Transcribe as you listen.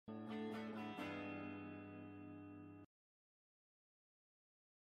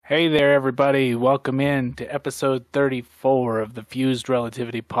Hey there, everybody. Welcome in to episode 34 of the Fuzed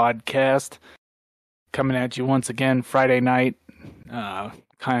Relativity Podcast. Coming at you once again Friday night.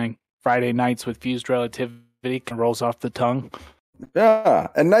 Kind of Friday nights with Fuzed Relativity. Kind of rolls off the tongue. Yeah,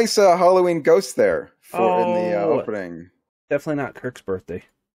 a nice Halloween ghost there in the opening. Definitely not Kirk's birthday.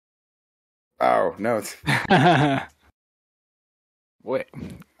 Oh, no. Wait,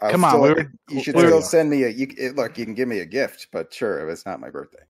 come on. You should still send me look, you can give me a gift, but sure, it's not my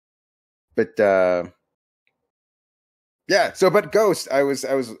birthday. But yeah, but Ghost, I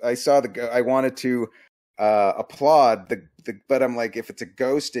wanted to applaud but I'm like, if it's a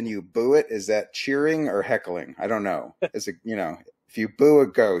ghost and you boo it, is that cheering or heckling? I don't know. Is it, if you boo a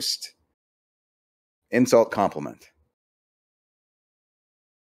ghost, insult, compliment.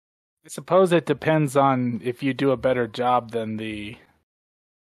 I suppose it depends on if you do a better job than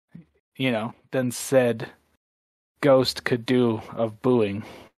than said ghost could do of booing.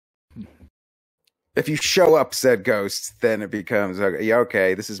 If you show up said ghost, then it becomes,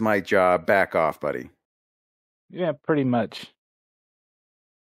 okay, this is my job. Back off, buddy. Yeah, pretty much.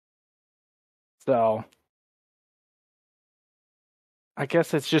 So, I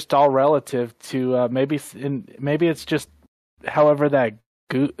guess it's just all relative to maybe it's just however that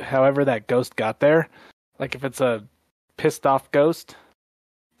ghost got there. Like if it's a pissed off ghost,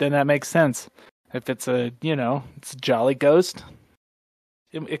 then that makes sense. If it's it's a jolly ghost,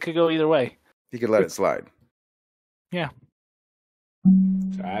 it could go either way. You could let it slide. Yeah.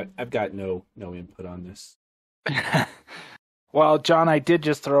 So I've got no input on this. Well, John, I did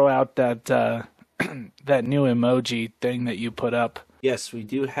just throw out that that new emoji thing that you put up. Yes, we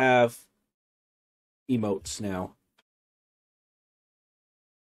do have emotes now,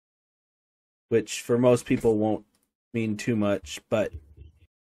 which for most people won't mean too much, but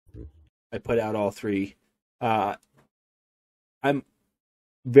I put out all three. I'm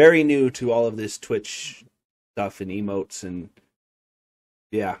very new to all of this Twitch stuff and emotes, and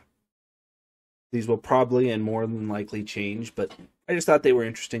yeah, these will probably and more than likely change, but I just thought they were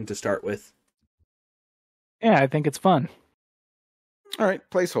interesting to start with. Yeah, I think it's fun. All right,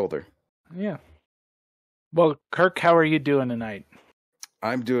 placeholder. Yeah. Well, Kirk, how are you doing tonight?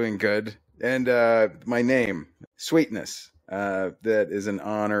 I'm doing good. And my name, Sweetness, that is in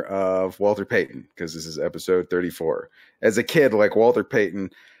honor of Walter Payton, because this is episode 34. As a kid, like Walter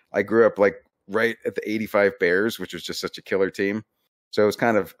Payton, I grew up like right at the 85 Bears, which was just such a killer team. So it was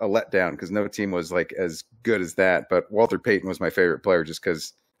kind of a letdown because no team was like as good as that. But Walter Payton was my favorite player just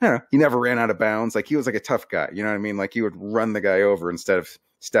because, he never ran out of bounds. Like he was like a tough guy. You know what I mean? Like he would run the guy over instead of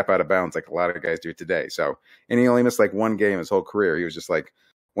step out of bounds like a lot of guys do today. So, and he only missed like one game his whole career. He was just like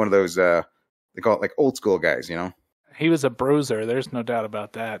one of those, they call it like old school guys, He was a bruiser. There's no doubt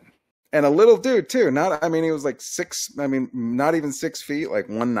about that. And a little dude too. He was like not even 6 feet, like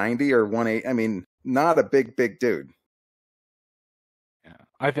 190 or 180. Not a big dude. Yeah.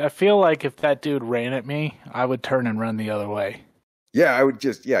 I feel like if that dude ran at me, I would turn and run the other way. Yeah, I would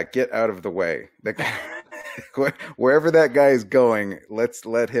just, get out of the way. Wherever that guy is going, let's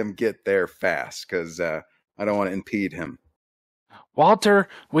let him get there fast because I don't want to impede him. Walter,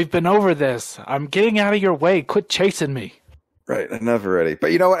 we've been over this. I'm getting out of your way. Quit chasing me. Right, enough already.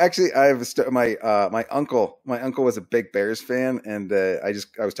 But you know what? Actually, I have my uncle. My uncle was a big Bears fan, and I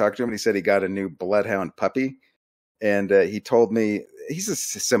was talking to him, and he said he got a new bloodhound puppy, and he told me he's a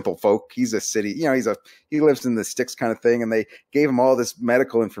simple folk. He's a city, he lives in the sticks kind of thing, and they gave him all this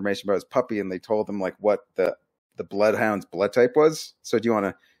medical information about his puppy, and they told him like what the bloodhound's blood type was. So do you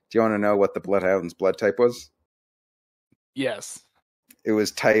want to know what the bloodhound's blood type was? Yes. It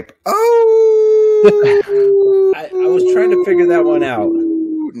was type O. I was trying to figure that one out.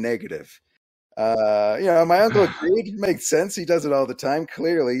 Negative. My uncle agreed. It makes sense. He does it all the time.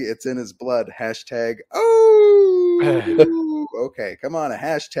 Clearly, it's in his blood. Hashtag, oh, okay. Come on, a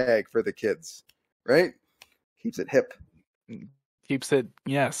hashtag for the kids, right? Keeps it hip. Keeps it,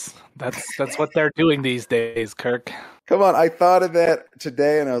 yes. That's what they're doing these days, Kirk. Come on, I thought of that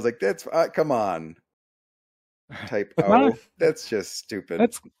today, and I was like, "That's come on." Type O. That's just stupid.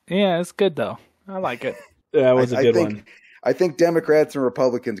 It's good though. I like it. That was a good one. I think Democrats and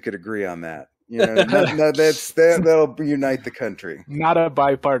Republicans could agree on that. That'll unite the country. Not a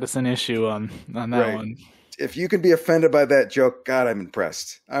bipartisan issue on that right. One. If you can be offended by that joke, God, I'm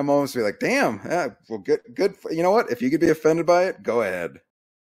impressed. I'm almost be like, damn. Well, good. You know what? If you could be offended by it, go ahead.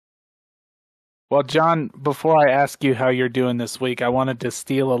 Well, John, before I ask you how you're doing this week, I wanted to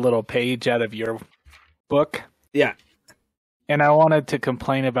steal a little page out of your book. Yeah. And I wanted to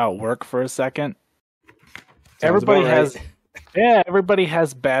complain about work for a second. Everybody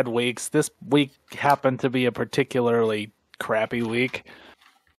has bad weeks. This week happened to be a particularly crappy week.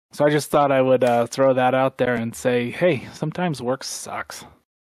 So I just thought I would throw that out there and say, hey, sometimes work sucks.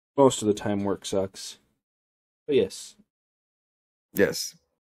 Most of the time work sucks. But yes. Yes.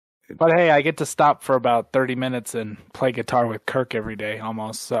 But hey, I get to stop for about 30 minutes and play guitar with Kirk every day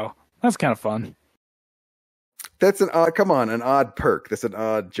almost. So that's kind of fun. That's an odd perk. That's an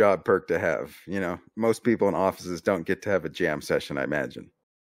odd job perk to have. You know, most people in offices don't get to have a jam session, I imagine.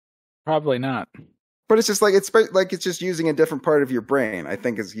 Probably not. But it's just like it's just using a different part of your brain. I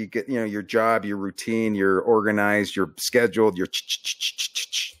think as you get, your job, your routine, you're organized, you're scheduled, and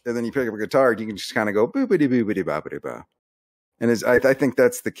then you pick up a guitar, and you can just kind of go boopity boopity boppity ba. And I think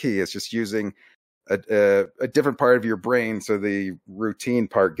that's the key. It's just using a different part of your brain so the routine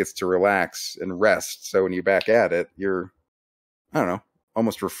part gets to relax and rest. So when you're back at it, you're, I don't know,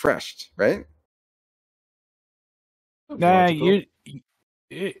 almost refreshed, right? Nah,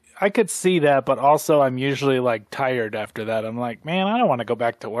 I could see that, but also I'm usually like tired after that. I'm like, man, I don't want to go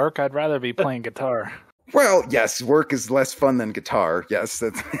back to work. I'd rather be playing guitar. Well, yes, work is less fun than guitar. Yes,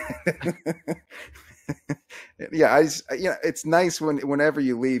 that's yeah. It's nice whenever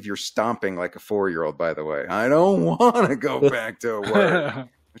you leave, you're stomping like a 4-year-old. By the way, I don't want to go back to work,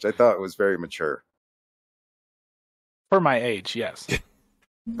 which I thought was very mature For my age. Yes.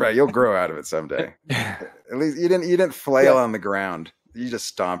 Right, you'll grow out of it someday. At least you didn't flail on the ground. You just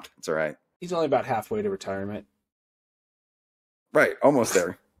stomped. It's all right. He's only about halfway to retirement. Right, almost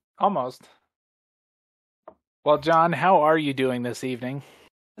there. Almost. Well, John, how are you doing this evening?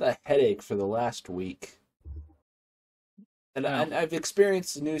 I had a headache for the last week. And I've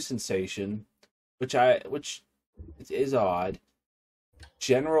experienced a new sensation, which is odd.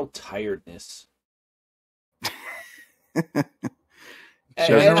 General tiredness.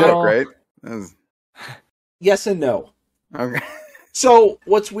 Joke, right? Yes and no. Okay. So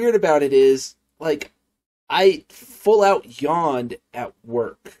what's weird about it is, like, I full out yawned at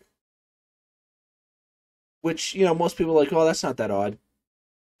work. Which, most people are like, oh, that's not that odd.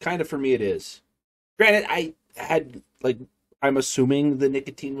 Kind of for me it is. Granted, I had, I'm assuming the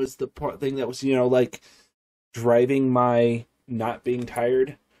nicotine was the thing that was, driving my not being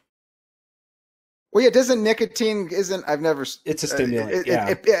tired. Well, yeah, doesn't nicotine I've never. It's a stimulant.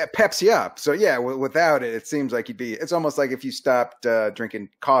 It peps you up. So yeah, without it, it seems like it's almost like if you stopped drinking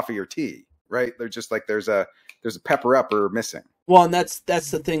coffee or tea, right? They're just like there's a pepper upper missing. Well, and that's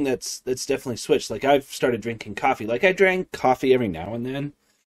the thing that's definitely switched. Like I've started drinking coffee. Like I drank coffee every now and then.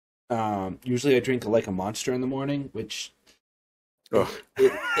 Usually I drink like a Monster in the morning, which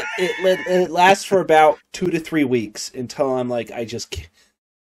it lasts for about 2 to 3 weeks until I'm like I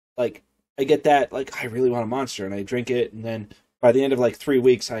get that, I really want a Monster, and I drink it, and then by the end of 3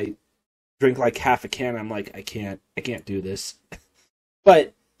 weeks, I drink half a can. I'm like, I can't do this.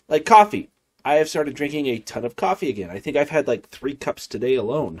 But coffee, I have started drinking a ton of coffee again. I think I've had 3 cups today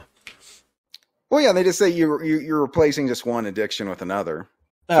alone. Well, yeah, they just say you're replacing just one addiction with another.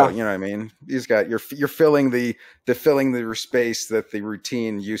 So you know what I mean. You're filling the space that the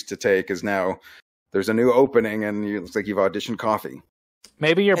routine used to take is now there's a new opening, and it looks like you've auditioned coffee.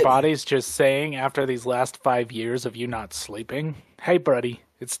 Maybe your body's just saying, after these last 5 years of you not sleeping, hey, buddy,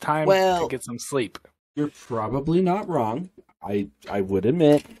 it's time to get some sleep. You're probably not wrong. I would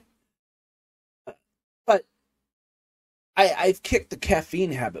admit. But I've kicked the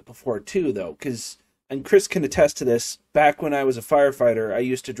caffeine habit before, too, though, and Chris can attest to this, back when I was a firefighter, I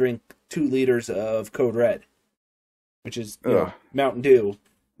used to drink 2 liters of Code Red, which is Mountain Dew,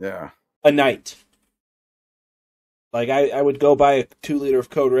 a night. I would go buy a 2 liter of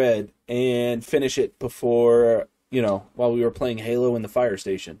Code Red and finish it before, while we were playing Halo in the fire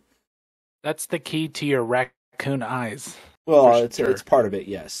station. That's the key to your raccoon eyes. Well, it's part of it,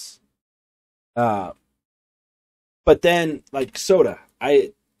 yes. But then, soda.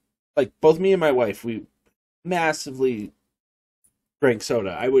 Both me and my wife, we massively drank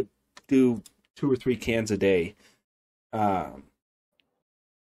soda. I would do 2 or 3 cans a day. And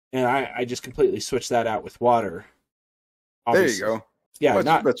I just completely switched that out with water. Obviously. There you go.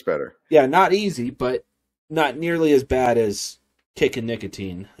 Yeah, much better. Yeah, not easy, but not nearly as bad as kicking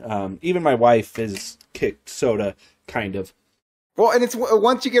nicotine. Even my wife has kicked soda, kind of. Well, and it's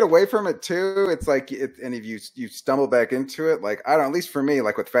once you get away from it too, it's and if you stumble back into it, I don't. At least for me,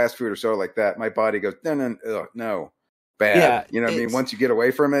 with fast food or soda like that, my body goes no, bad. Yeah, you know what I mean. Once you get away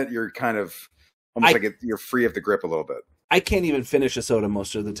from it, you're kind of almost you're free of the grip a little bit. I can't even finish a soda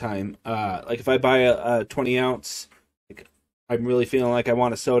most of the time. If I buy a 20 ounce. I'm really feeling like I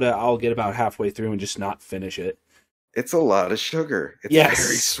want a soda, I'll get about halfway through and just not finish it. It's a lot of sugar. It's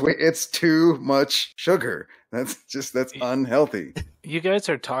very sweet. It's too much sugar. That's unhealthy. You guys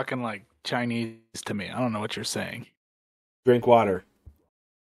are talking like Chinese to me. I don't know what you're saying. Drink water.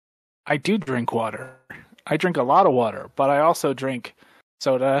 I do drink water. I drink a lot of water, but I also drink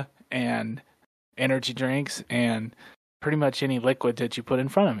soda and energy drinks and pretty much any liquid that you put in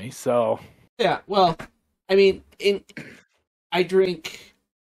front of me. So Yeah, well, I mean, I drink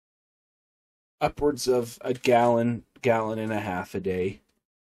upwards of a gallon and a half a day.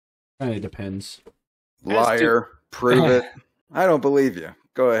 Kind of depends. Liar. Prove it. I don't believe you.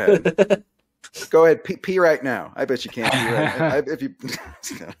 Go ahead. Go ahead. Pee right now. I bet you can't pee right now. If you...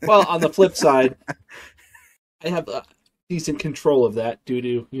 Well, on the flip side, I have a decent control of that due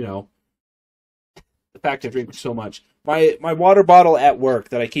to, the fact I drink so much. My water bottle at work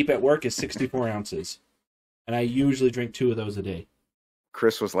that I keep at work is 64 ounces. And I usually drink 2 of those a day.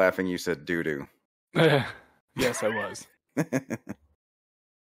 Chris was laughing. You said doo-doo. yes, I was.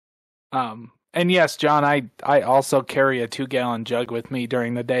 And yes, John, I also carry a 2-gallon jug with me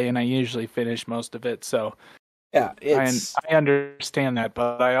during the day, and I usually finish most of it. So yeah, I understand that,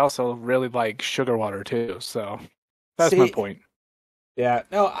 but I also really like sugar water too. So that's my point. Yeah,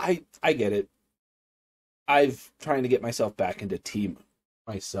 no, I get it. I've trying to get myself back into tea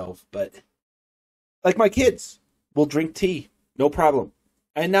myself, but like my kids will drink tea, no problem,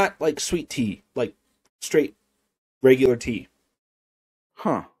 and not like sweet tea, like straight regular tea.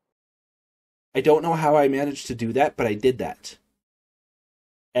 Huh. I don't know how I managed to do that, but I did that.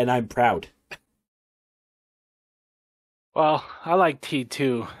 And I'm proud. Well, I like tea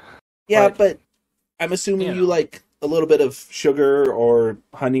too. Yeah, but I'm assuming you like a little bit of sugar or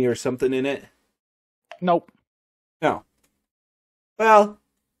honey or something in it? Nope. No. Well,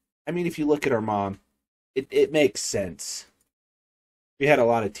 I mean, if you look at our mom, it makes sense. We had a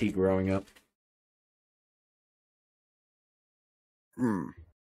lot of tea growing up.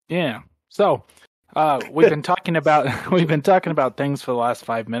 Yeah. So, we've been talking about things for the last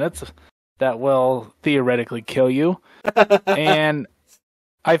 5 minutes that will theoretically kill you, and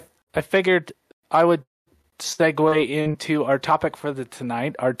I figured I would segue into our topic for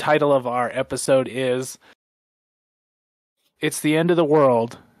tonight. Our title of our episode is "It's the End of the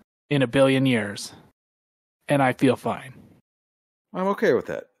World in a Billion Years," and I feel fine. I'm okay with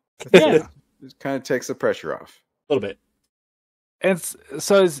that. Yeah, it kind of takes the pressure off a little bit. And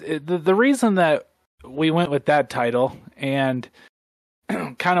so the reason that we went with that title and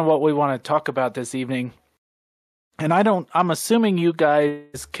kind of what we want to talk about this evening, and I'm assuming you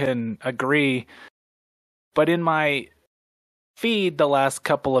guys can agree, but in my feed the last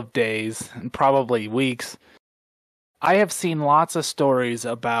couple of days and probably weeks, I have seen lots of stories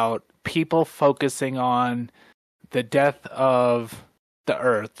about people focusing on the death of the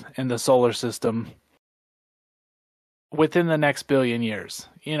Earth and the solar system within the next billion years.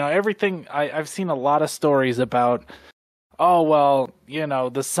 Everything, I've seen a lot of stories about, oh, well,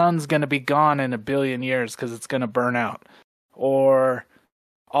 the sun's going to be gone in a billion years because it's going to burn out. Or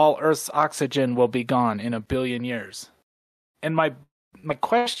all Earth's oxygen will be gone in a billion years. And my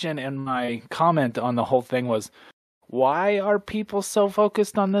question and my comment on the whole thing was, why are people so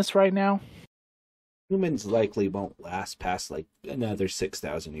focused on this right now? Humans likely won't last past like another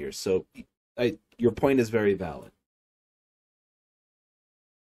 6,000 years. So your point is very valid.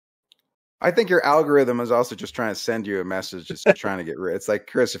 I think your algorithm is also just trying to send you a message, just trying to get rid. It's like,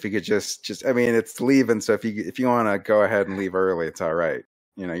 Chris, if you could just, I mean, it's leaving. So if you want to go ahead and leave early, it's all right.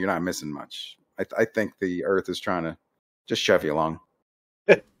 You're not missing much. I think the Earth is trying to just shove you along.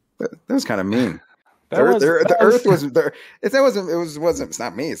 that was kind of mean. The Earth wasn't there. It's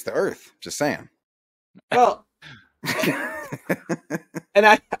not me. It's the Earth. Just saying. Well, and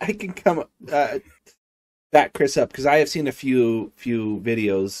I can come back Chris up because I have seen a few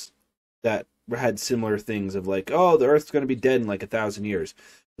videos that had similar things of like, oh, the Earth's going to be dead in like 1,000 years.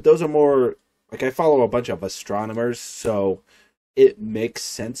 But those are more like, I follow a bunch of astronomers, so it makes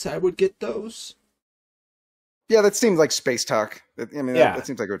sense I would get those. Yeah, that seems like space talk. That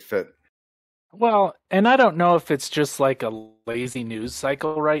seems like it would fit. Well, and I don't know if it's just like a lazy news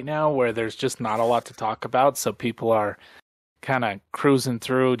cycle right now where there's just not a lot to talk about, so people are kind of cruising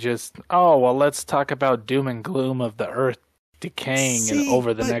through just, oh, well, let's talk about doom and gloom of the Earth decaying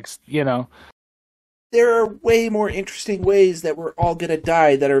over the next, There are way more interesting ways that we're all going to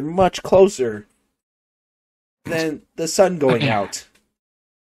die that are much closer than the sun going out.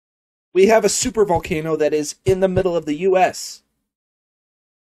 We have a supervolcano that is in the middle of the U.S.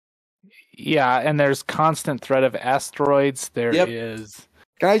 Yeah, and there's constant threat of asteroids. There is.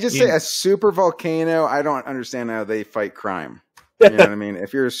 Can I just say, a super volcano? I don't understand how they fight crime. You know what I mean?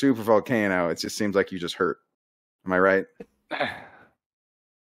 If you're a super volcano, it just seems like you just hurt. Am I right?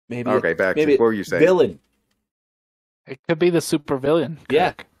 Maybe. Okay, back to what were you saying? Villain. It could be the super villain.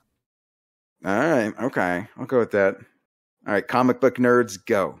 Yeah. All right. Okay, I'll go with that. All right, comic book nerds,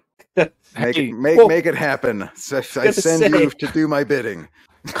 go. Make Hey, it happen. So I send you to do my bidding.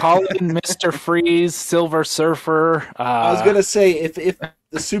 call in Mr. Freeze, Silver Surfer. I was gonna say if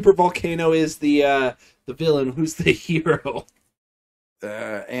the super volcano is the villain, who's the hero?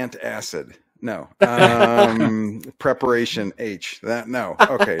 Antacid. No. Preparation H. That no.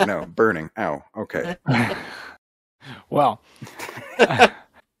 Okay, no. Burning. Ow. Okay. Well,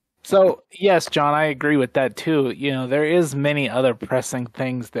 so yes, John, I agree with that too. You know, there is many other pressing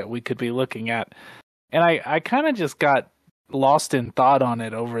things that we could be looking at. And I kind of just got lost in thought on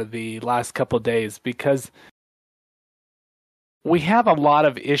it over the last couple of days because we have a lot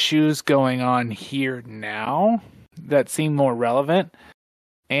of issues going on here now that seem more relevant.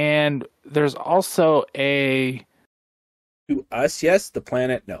 And there's also To us, yes. The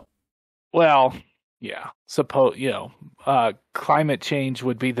planet, no. well, yeah, climate change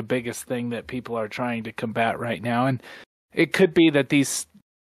would be the biggest thing that people are trying to combat right now. And it could be that these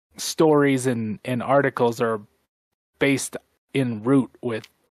stories and articles are based in root with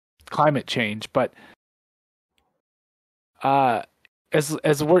climate change, but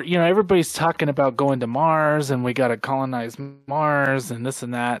as we're, everybody's talking about going to Mars and we got to colonize Mars and this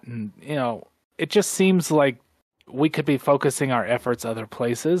and that, and it just seems like we could be focusing our efforts other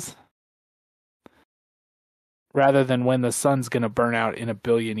places rather than when the sun's going to burn out in 1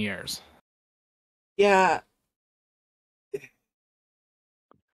 billion years. Yeah.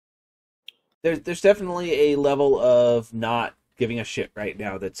 There's definitely a level of not giving a shit right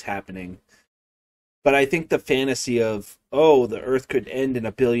now that's happening. But I think the fantasy of, the Earth could end in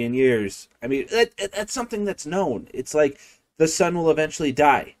 1 billion years. I mean, that's something that's known. It's like the sun will eventually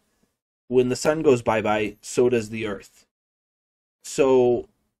die. When the sun goes bye-bye, so does the Earth. So,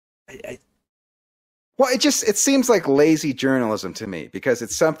 Well, it seems like lazy journalism to me because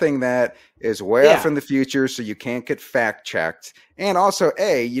it's something that is way off in the future, so you can't get fact checked, and also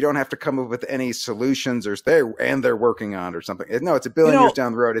you don't have to come up with any solutions they're working on or something. No, it's 1 billion years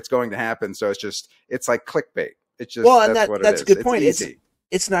down the road. It's going to happen, so it's like clickbait. It's just that's a good point.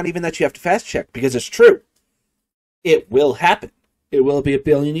 It's not even that you have to fast check because it's true. It will happen. It will be 1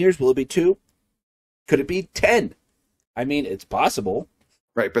 billion years. Will it be 2? Could it be 10? I mean, it's possible.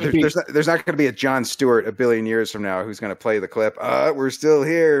 Right, but there's not going to be a Jon Stewart 1 billion years from now who's going to play the clip. We're still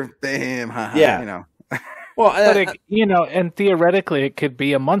here. Bam. Yeah. Well, but and theoretically it could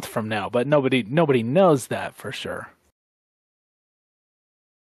be a month from now, but nobody knows that for sure.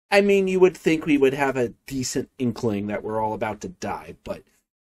 I mean, you would think we would have a decent inkling that we're all about to die, but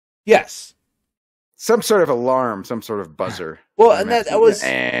yes. Some sort of alarm, some sort of buzzer. Well, and that was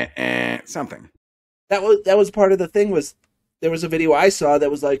something. That was part of the thing was there was a video I saw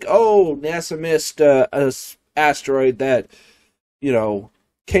that was like, NASA missed a asteroid that,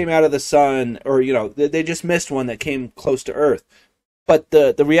 came out of the sun, or, they just missed one that came close to Earth. But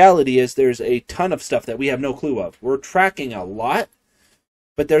the reality is there's a ton of stuff that we have no clue of. We're tracking a lot,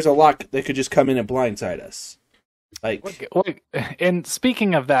 but there's a lot that could just come in and blindside us. And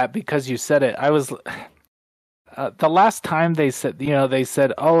speaking of that, because you said it, I was the last time they said,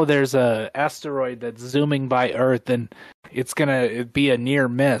 there's a asteroid that's zooming by Earth and it's gonna be a near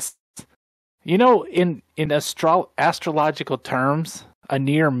miss. In astrological terms, a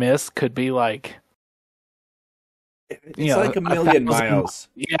near miss could be like it's like 1 million miles.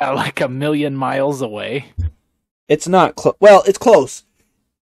 Yeah, like 1 million miles away. It's not close. Well, it's close.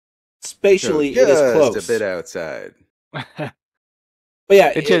 Spatially, it is close. Just a bit outside. But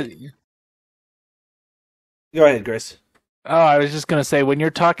yeah, go ahead, Chris. Oh, I was just going to say, when you're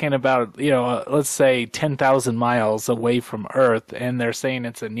talking about, let's say 10,000 miles away from Earth, and they're saying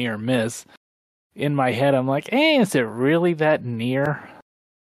it's a near miss, in my head, I'm like, is it really that near?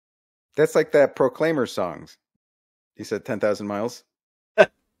 That's like that Proclaimer songs. You said 10,000 miles?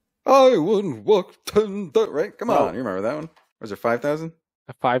 I wouldn't walk 10,000, right? Come on, you remember that one? Was it 5,000?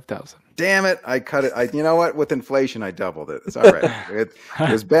 5,000. Damn it, I cut it. You know what? With inflation, I doubled it. It's all right. It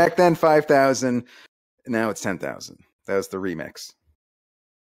was back then 5,000, now it's 10,000. That was the remix.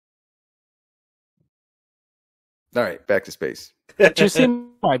 All right, back to space.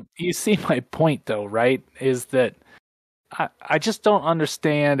 You see my point, though, right? Is that I just don't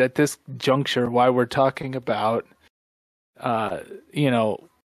understand at this juncture why we're talking about,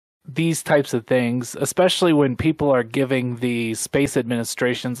 these types of things, especially when people are giving the space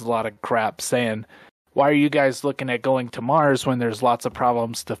administrations a lot of crap, saying, "Why are you guys looking at going to Mars when there's lots of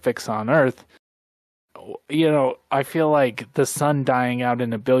problems to fix on Earth?" I feel like the sun dying out in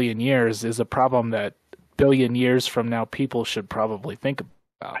 1 billion years is a problem that 1 billion years from now people should probably think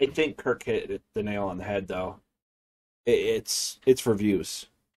about. I think Kirk hit the nail on the head, though. It's for views.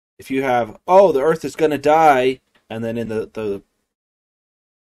 If you have, the Earth is going to die, and then in the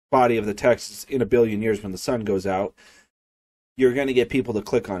body of the text in a billion years when the sun goes out, you're going to get people to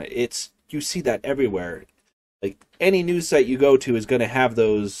click on it. You see that everywhere. Like any news site you go to is going to have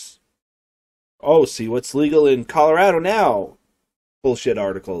those, oh, see what's legal in Colorado now, bullshit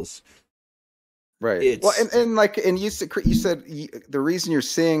articles. Right. Well, and you said the reason you're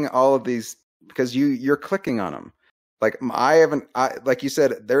seeing all of these because you're clicking on them. Like like you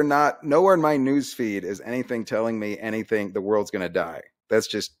said, they're not nowhere in my news feed is anything telling me anything the world's going to die. That's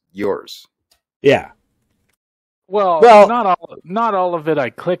just yours. Yeah. Well, not all of it I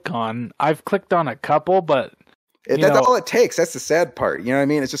click on. I've clicked on a couple, but that's all it takes. That's the sad part. You know what I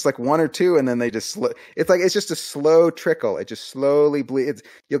mean? It's just like one or two, and then they just it's just a slow trickle. It just slowly bleeds.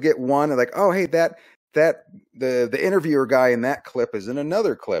 You'll get one, and like, oh, hey, that the interviewer guy in that clip is in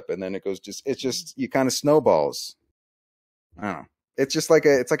another clip, and then it's just you kind of snowballs. I don't know. It's just like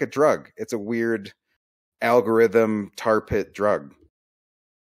it's like a drug. It's a weird algorithm tar pit drug.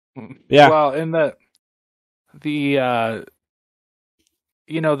 Yeah. Well, in the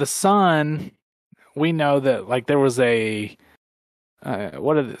sun, we know that like there was a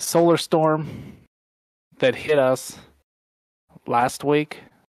solar storm that hit us last week,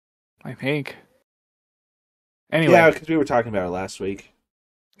 I think. Anyway, yeah, because we were talking about it last week.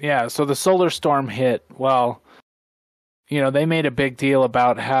 Yeah, so the solar storm hit. Well, they made a big deal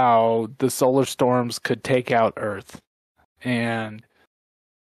about how the solar storms could take out Earth, and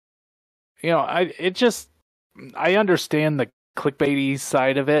I understand the clickbaity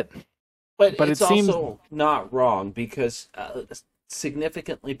side of it. But it's also not wrong because a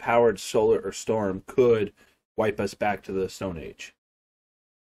significantly powered solar storm could wipe us back to the Stone Age.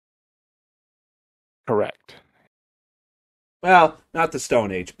 Correct. Well, not the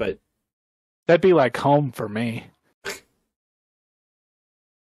Stone Age, but... That'd be like home for me.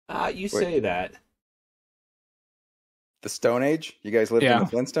 You say that. The Stone Age? You guys lived in the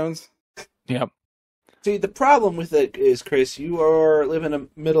Flintstones? Yep. See, the problem with it is, Chris, you are living in the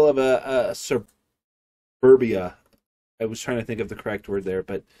middle of a suburbia. I was trying to think of the correct word there,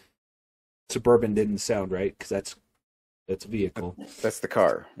 but suburban didn't sound right because that's a vehicle. That's the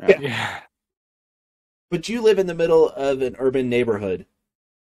car. Yeah. But you live in the middle of an urban neighborhood.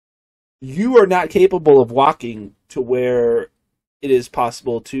 You are not capable of walking to where it is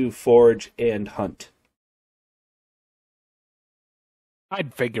possible to forage and hunt.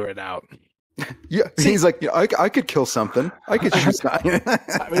 I'd figure it out. Yeah, he's like, I could kill something. I could shoot something.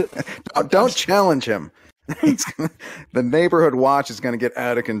 Don't challenge him. The neighborhood watch is going to get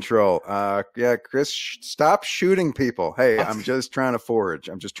out of control. Yeah, Chris, stop shooting people. Hey, I'm just trying to forage.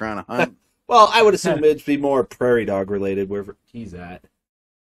 I'm just trying to hunt. Well, I would assume it'd be more prairie dog related wherever he's at.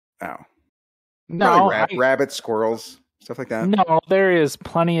 Oh. No, rabbits, squirrels, stuff like that. No, there is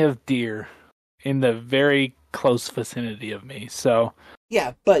plenty of deer in the very close vicinity of me. So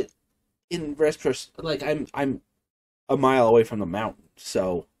yeah, but in retrospect, like I'm a mile away from the mountain,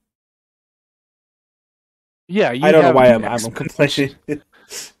 so yeah, I don't know why I'm complaining. You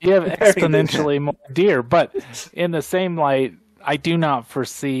have exponentially more deer, but in the same light, I do not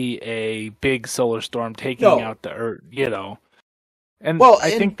foresee a big solar storm taking out the Earth. And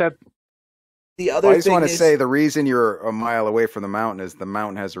I think that the other. I just want to say the reason you're a mile away from the mountain is the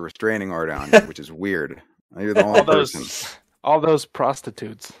mountain has a restraining order on you, which is weird. You're the only person. All those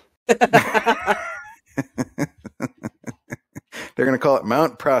prostitutes. They're going to call it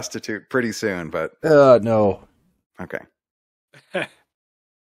Mount Prostitute pretty soon, but no. Okay.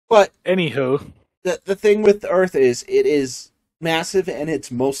 But anywho, the thing with the Earth is it is massive and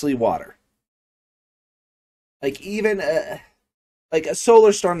it's mostly water. Like even a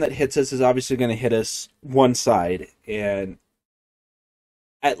solar storm that hits us is obviously going to hit us one side, and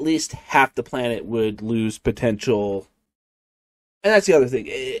at least half the planet would lose potential. And that's the other thing.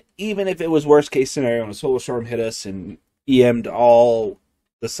 Even if it was worst case scenario and a solar storm hit us and EM'd all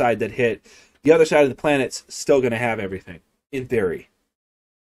the side that hit, the other side of the planet's still going to have everything, in theory.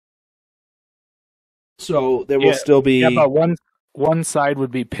 So there will still be... Yeah, but one side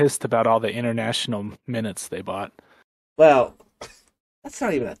would be pissed about all the international minutes they bought. Well, that's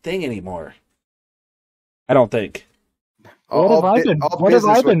not even a thing anymore. I don't think. What have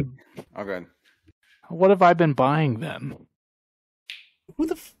I been buying then?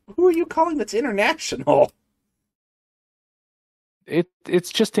 Who are you calling that's international?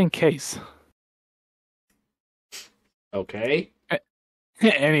 It's just in case. Okay.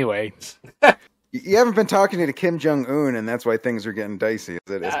 Anyway. You haven't been talking to Kim Jong-un, and that's why things are getting dicey.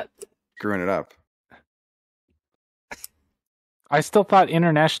 It's screwing it up. I still thought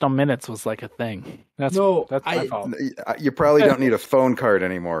international minutes was like a thing. That's my fault. You probably don't need a phone card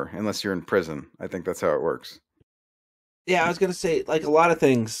anymore unless you're in prison. I think that's how it works. Yeah, I was gonna say, like, a lot of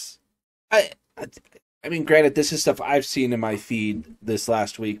things. I mean, granted, this is stuff I've seen in my feed this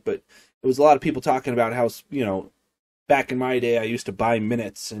last week, but it was a lot of people talking about how, back in my day, I used to buy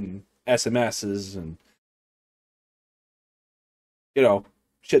minutes and SMSs and,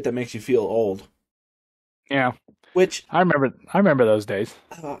 shit that makes you feel old. Yeah. Which I remember those days.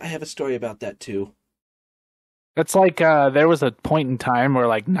 I have a story about that too. It's like there was a point in time where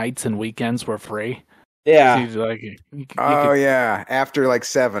like nights and weekends were free. Yeah. So like, yeah, after like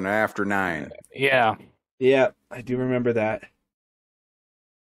 7 or after 9. Yeah. Yeah, I do remember that.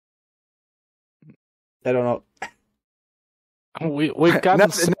 I don't know. We've got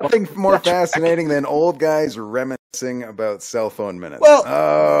nothing more fascinating than old guys reminiscing about cell phone minutes. Well,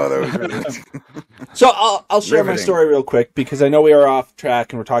 those were so I'll share my riveting. story real quick because I know we are off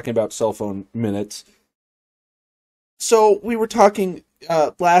track and we're talking about cell phone minutes. So we were talking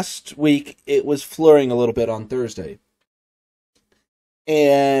last week. It was flurrying a little bit on Thursday,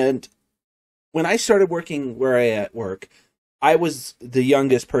 and when I started working where I at work, I was the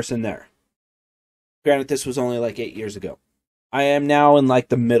youngest person there. Granted, this was only like 8 years ago. I am now in like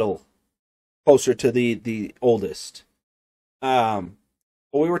the middle, closer to the oldest. We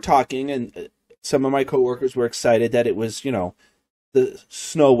were talking, and some of my coworkers were excited that it was, the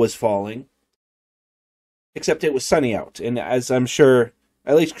snow was falling. Except it was sunny out, and as I'm sure,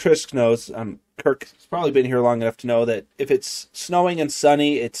 at least Chris knows, Kirk's probably been here long enough to know that if it's snowing and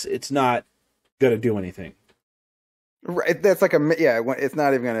sunny, it's not gonna do anything. Right, that's like it's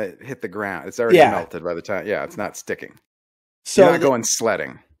not even gonna hit the ground. It's already melted by the time. Yeah, it's not sticking. So you're not going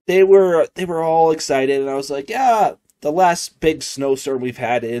sledding. They were all excited, and I was like, yeah, the last big snowstorm we've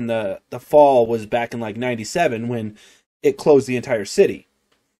had in the fall was back in like 97 when it closed the entire city.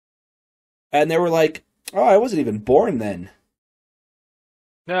 And they were like, oh, I wasn't even born then.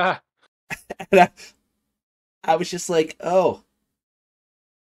 Yeah. And I was just like, oh.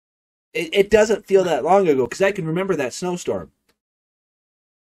 It doesn't feel that long ago, because I can remember that snowstorm.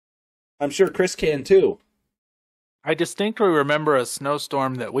 I'm sure Chris can too. I distinctly remember a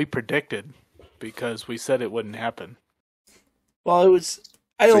snowstorm that we predicted because we said it wouldn't happen. Well, it was.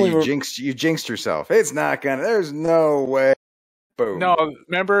 You jinxed yourself. It's not gonna. There's no way. Boom. No,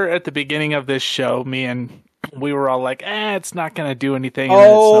 remember at the beginning of this show, we were all like, it's not gonna do anything.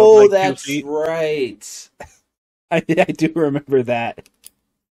 Oh, that's right. I do remember that.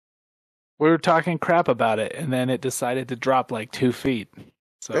 We were talking crap about it, and then it decided to drop like 2 feet.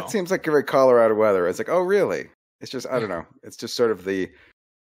 So that seems like very Colorado weather. It's like, oh, really? It's just, I don't know. It's just sort of the,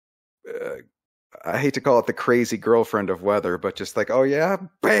 I hate to call it the crazy girlfriend of weather, but just like, oh yeah,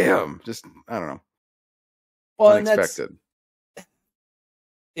 bam! Just, I don't know. Well, unexpected.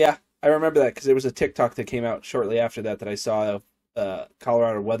 Yeah, I remember that because there was a TikTok that came out shortly after that I saw of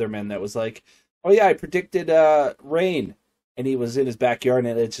Colorado weatherman that was like, oh yeah, I predicted rain. And he was in his backyard,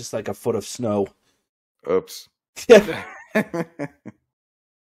 and it's just like a foot of snow. Oops.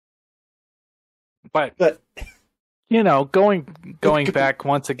 But going back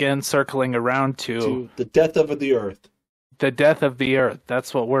once again, circling around to the death of the earth. The death of the earth.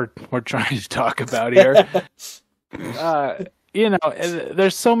 That's what we're trying to talk about here.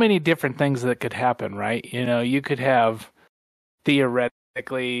 There's so many different things that could happen, right? You could have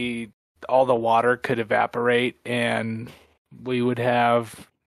theoretically all the water could evaporate and we would have,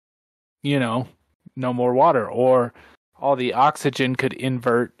 no more water, or all the oxygen could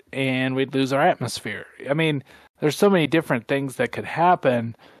invert and we'd lose our atmosphere. I mean, there's so many different things that could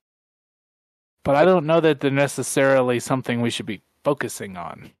happen, but I don't know that they're necessarily something we should be focusing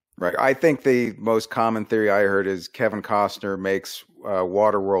on. Right. I think the most common theory I heard is Kevin Costner makes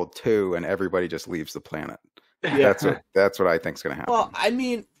Waterworld 2 and everybody just leaves the planet. Yeah. That's what I think is going to happen. Well, I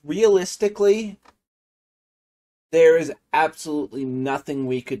mean, realistically, there is absolutely nothing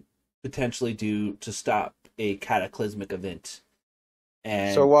we could potentially do to stop a cataclysmic event.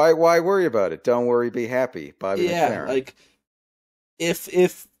 And so why worry about it? Don't worry, be happy. Bobby McFerrin. Like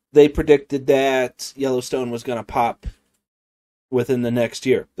if they predicted that Yellowstone was going to pop within the next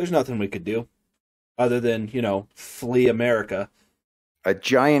year, there's nothing we could do other than, flee America. A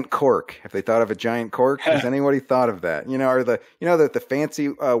giant cork. Have they thought of a giant cork? Has anybody thought of that? Or the fancy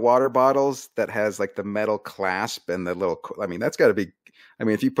water bottles that has like the metal clasp and the little. I mean, that's got to be. I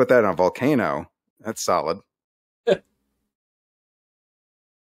mean, if you put that on a volcano, that's solid. But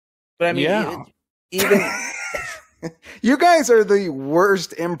I mean, even you guys are the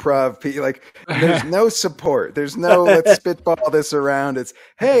worst improv people. Like, there's no support. There's no let's spitball this around. It's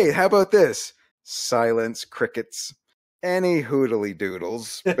hey, how about this? Silence, crickets. Any hoodly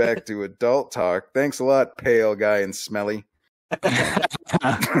doodles. Back to adult talk. Thanks a lot, pale guy and smelly.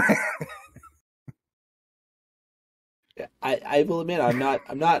 I will admit I'm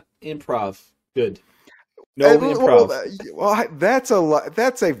not improv good. No improv. Well,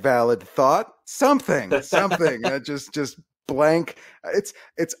 that's a valid thought. Something. Just blank.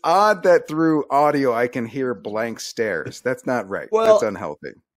 It's odd that through audio I can hear blank stares. That's not right. Well, that's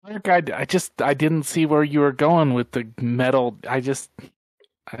unhealthy. I didn't see where you were going with the metal. I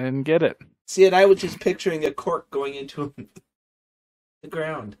didn't get it. See, and I was just picturing a cork going into the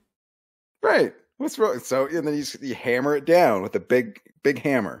ground. Right. What's wrong? So, and then you hammer it down with a big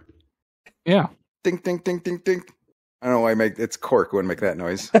hammer. Yeah. Ding, ding, ding, ding, ding. I don't know why it's cork wouldn't make that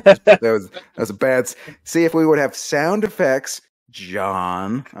noise. That was a bad. See if we would have sound effects,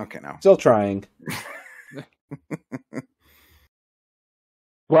 John. Okay, now. Still trying.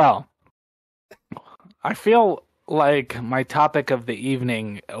 Well, I feel like my topic of the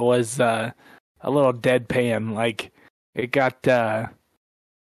evening was a little deadpan. Like it got,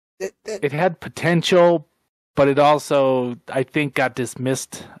 it had potential, but it also, I think, got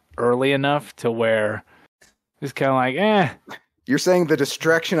dismissed early enough to where it's kind of like, You're saying the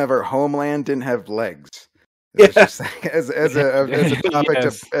destruction of our homeland didn't have legs. It was just as a topic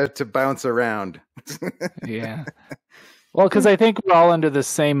Yes. to bounce around. Yeah. Well, because I think we're all under the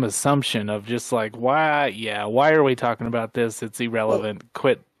same assumption of just like, why are we talking about this? It's irrelevant.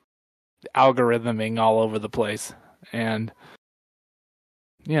 Quit algorithming all over the place. And,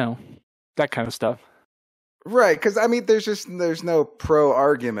 that kind of stuff. Right, because I mean, there's no pro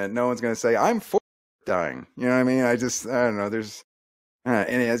argument. No one's going to say I'm for dying. You know what I mean? I don't know.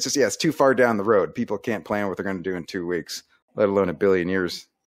 And it's just it's too far down the road. People can't plan what they're going to do in 2 weeks, let alone a billion years.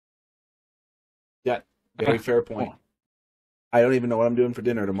 Yeah, very fair point. I don't even know what I'm doing for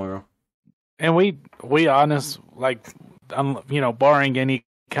dinner tomorrow. And we honest, like, barring any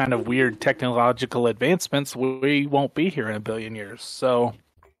kind of weird technological advancements, we won't be here in a billion years. So.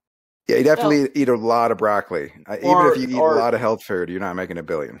 Yeah, you definitely eat a lot of broccoli. Even if you eat a lot of health food, you're not making a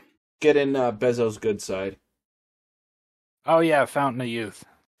billion. Get in Bezos' good side. Oh, yeah, Fountain of Youth.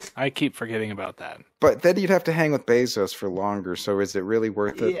 I keep forgetting about that. But then you'd have to hang with Bezos for longer, so is it really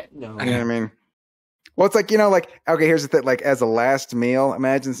worth it? Yeah, no. You know what I mean? Well, it's like, okay, here's the thing. Like, as a last meal,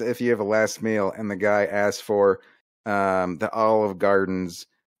 imagine if you have a last meal and the guy asks for the Olive Garden's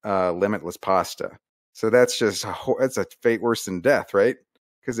limitless pasta. So that's just, it's a fate worse than death, right?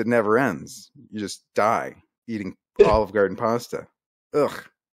 Because it never ends. You just die eating Olive Garden pasta. Ugh.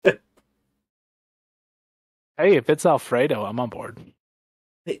 Hey, if it's Alfredo, I'm on board.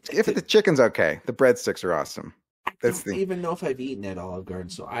 If the chicken's okay, the breadsticks are awesome. I don't even know if I've eaten at Olive Garden,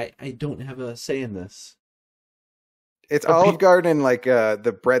 so I don't have a say in this. It's Olive Garden, like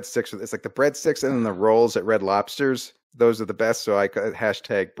the breadsticks. It's like the breadsticks and then the rolls at Red Lobster's. Those are the best. So I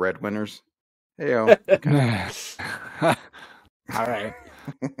hashtag breadwinners. Hey-o. All right.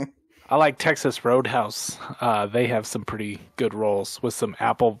 I like Texas Roadhouse. They have some pretty good rolls with some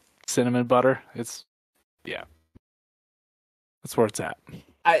apple cinnamon butter. That's where it's at.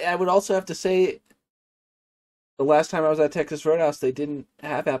 I would also have to say, the last time I was at Texas Roadhouse, they didn't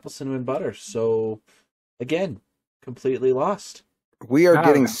have apple cinnamon butter. So, again, completely lost. We are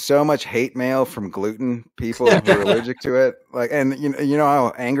getting so much hate mail from gluten people who are allergic to it. And you know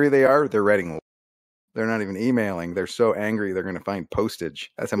how angry they are? They're writing. They're not even emailing. They're so angry they're going to find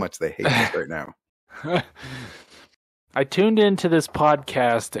postage. That's how much they hate us right now. I tuned into this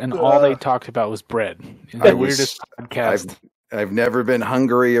podcast and all they talked about was bread. The weirdest podcast. I've never been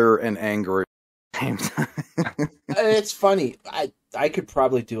hungrier and angrier. It's funny. I could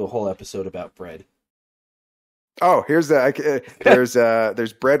probably do a whole episode about bread. Oh, here's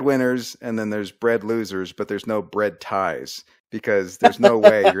there's breadwinners and then there's bread losers, but there's no bread ties because there's no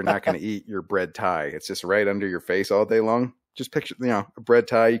way you're not going to eat your bread tie. It's just right under your face all day long. Just picture, a bread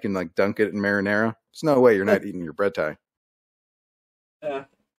tie. You can like dunk it in marinara. There's no way you're not eating your bread tie.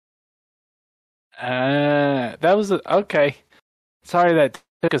 That was okay. Sorry that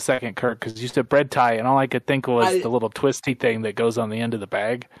took a second, Kirk, because you said bread tie, and all I could think was the little twisty thing that goes on the end of the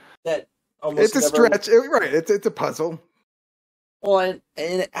bag. That almost it's a stretch, right? It's a puzzle. Well,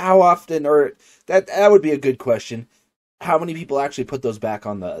 and how often, or that would be a good question. How many people actually put those back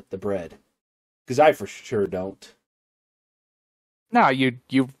on the bread? Because I for sure don't. No, you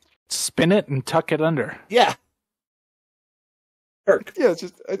spin it and tuck it under. Yeah. Kirk. Yeah,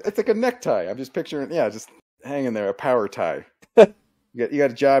 it's like a necktie. I'm just picturing, just hanging there, a power tie. You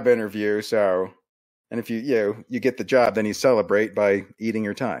got a job interview, and if you get the job, then you celebrate by eating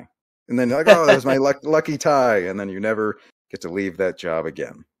your tie, and then you're like, oh, that was my lucky tie, and then you never get to leave that job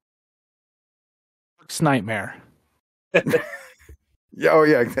again. It's nightmare. Yeah, oh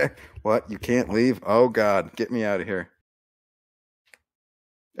yeah. What? You can't leave? Oh God, get me out of here.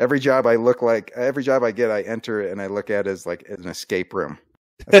 Every job I get, I enter it and I look at it as like an escape room.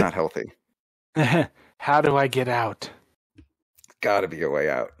 That's not healthy. How do I get out? Got to be a way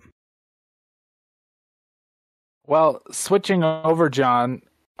out. Well, switching over, John,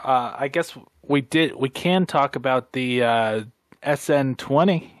 I guess we can talk about the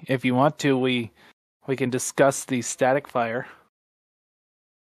SN20 if you want to. We can discuss the static fire.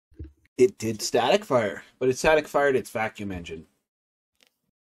 It did static fire, but it static fired its vacuum engine.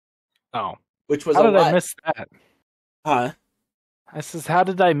 Oh, which was how did I miss that? Huh? I says, how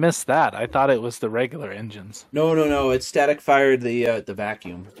did I miss that? I thought it was the regular engines. No. It static fired the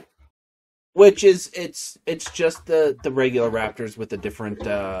vacuum, which is it's just the regular Raptors with a different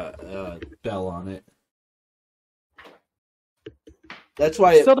bell on it. That's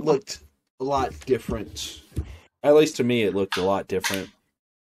why it looked a lot different. At least to me, it looked a lot different.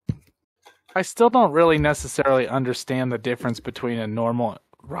 I still don't really necessarily understand the difference between a normal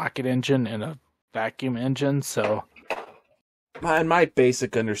rocket engine and a vacuum engine, so my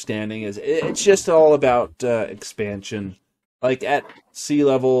basic understanding is it's just all about expansion. Like at sea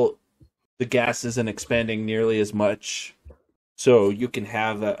level, the gas isn't expanding nearly as much, so you can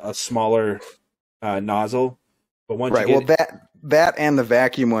have a smaller nozzle. But once you get that and the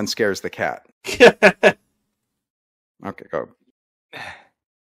vacuum one scares the cat. Okay, go.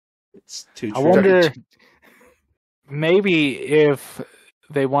 It's too. I wonder maybe if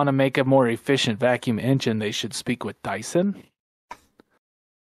they want to make a more efficient vacuum engine, they should speak with Dyson.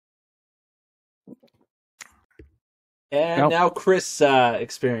 And now Chris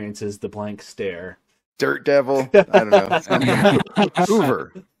experiences the blank stare. Dirt devil. I don't know.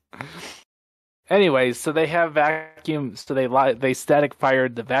 Hoover. Anyways, so they have vacuum. So they static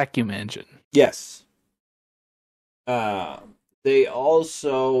fired the vacuum engine. Yes. They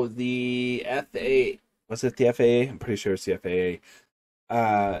also the FAA. Was it the FAA? I'm pretty sure it's the FAA.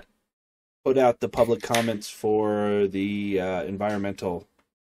 Put out the public comments for the environmental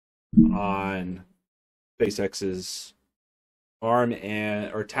on SpaceX's arm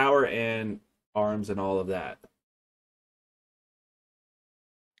or tower and arms and all of that.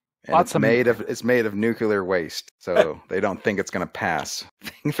 And it's made of nuclear waste, so they don't think it's going to pass.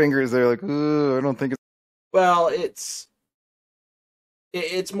 Fingers, they're like, ooh, I don't think it's. Well,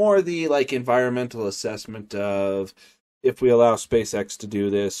 it's more the like environmental assessment of if we allow SpaceX to do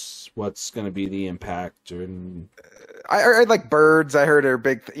this, what's going to be the impact? And I heard like birds. I heard are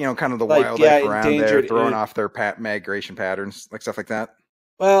big, kind of the wildlife around there throwing off their migration patterns, like stuff like that.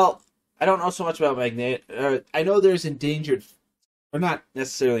 Well, I don't know so much about I know there's endangered, or not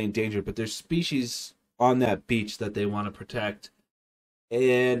necessarily endangered, but there's species on that beach that they want to protect.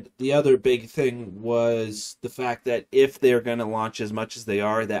 And the other big thing was the fact that if they're going to launch as much as they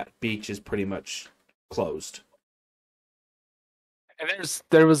are, that beach is pretty much closed. And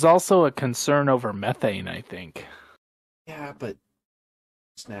there was also a concern over methane, I think. Yeah, but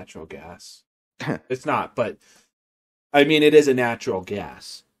it's natural gas. It's not, but I mean, it is a natural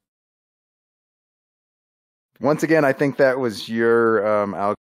gas. Once again, I think that was your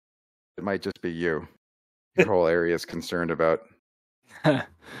algorithm. It might just be you. Your whole area is concerned about.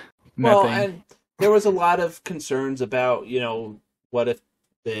 Well, and there was a lot of concerns about, what if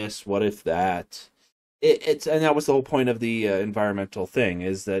this, what if that. And that was the whole point of the environmental thing,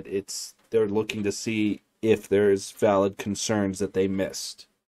 is that they're looking to see if there's valid concerns that they missed.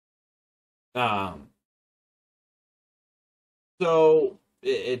 So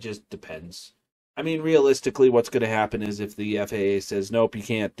it just depends. I mean, realistically, what's going to happen is if the FAA says, nope, you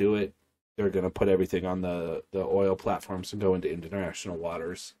can't do it, they're going to put everything on the oil platforms and go into international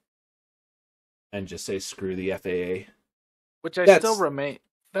waters and just say, screw the FAA. Which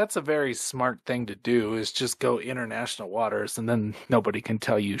that's a very smart thing to do, is just go international waters and then nobody can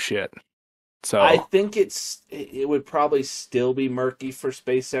tell you shit. So I think it would probably still be murky for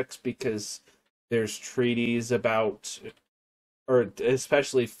SpaceX because there's treaties about, or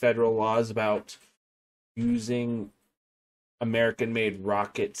especially federal laws about using American-made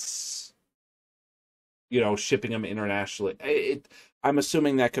rockets, shipping them internationally. I'm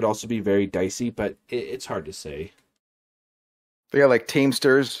assuming that could also be very dicey, but it's hard to say. They got like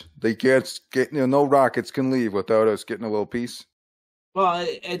Teamsters. They can't get, no rockets can leave without us getting a little piece. Well,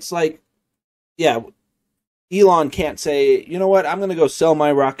 it's like, yeah, Elon can't say, you know what, I'm going to go sell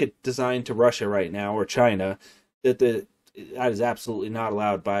my rocket design to Russia right now or China. That is absolutely not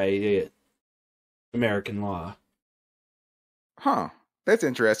allowed by American law. Huh. That's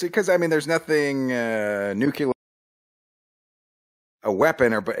interesting, because, I mean, there's nothing nuclear, a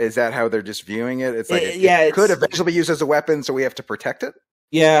weapon, but is that how they're just viewing it? It's like it could eventually be used as a weapon, so we have to protect it?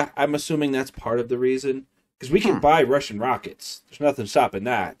 Yeah, I'm assuming that's part of the reason, Because we can buy Russian rockets. There's nothing stopping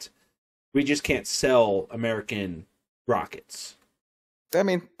that. We just can't sell American rockets. I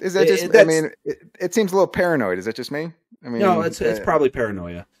mean, is that just? It seems a little paranoid. Is that just me? I mean, no, it's probably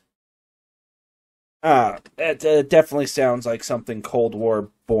paranoia. It definitely sounds like something Cold War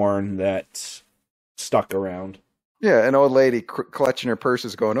born that stuck around. Yeah, an old lady clutching her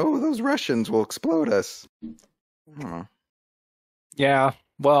purses, going, "Oh, those Russians will explode us." Yeah,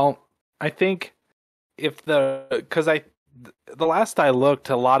 well, I think the last I looked,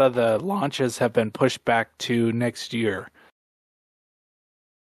 a lot of the launches have been pushed back to next year.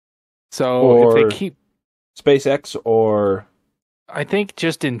 So if they keep SpaceX, or I think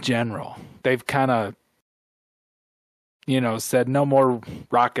just in general, they've kind of, said no more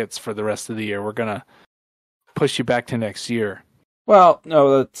rockets for the rest of the year. We're gonna push you back to next year. Well,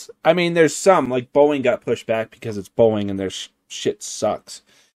 no, there's some, like Boeing got pushed back because it's Boeing and their shit sucks.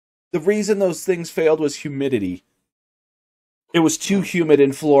 The reason those things failed was humidity. It was too humid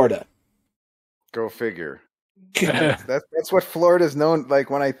in Florida. Go figure. That's what Florida's known. Like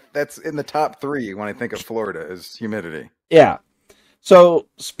that's in the top 3 when I think of Florida is humidity. Yeah. So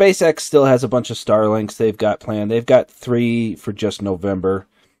SpaceX still has a bunch of Starlinks they've got planned. They've got 3 for just November,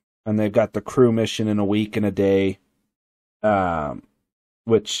 and they've got the crew mission in a week and a day,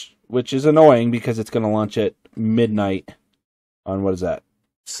 which is annoying because it's going to launch at midnight on, what is that,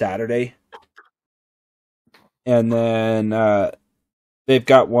 Saturday? And then they've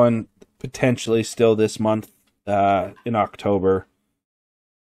got one potentially still this month in October.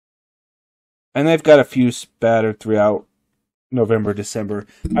 And they've got a few spattered throughout November, December.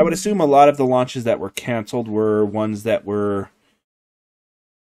 I would assume a lot of the launches that were canceled were ones that were...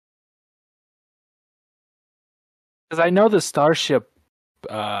 Because I know the Starship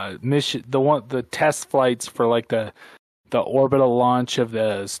mission, the test flights for like the orbital launch of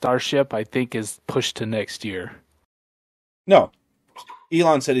the Starship, I think is pushed to next year. No.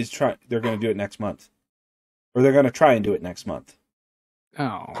 Elon said they're going to do it next month. Or they're going to try and do it next month.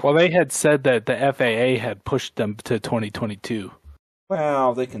 Oh, well, they had said that the FAA had pushed them to 2022.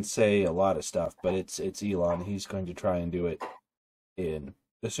 Well, they can say a lot of stuff, but it's Elon. He's going to try and do it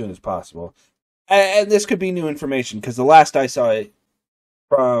as soon as possible. And this could be new information, because the last I saw it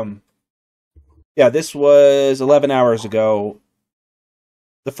this was 11 hours ago.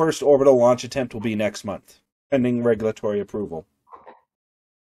 The first orbital launch attempt will be next month, pending regulatory approval.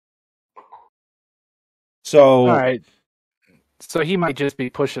 So, all right. So he might just be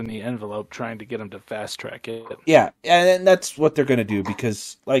pushing the envelope, trying to get him to fast track it. Yeah, and that's what they're going to do,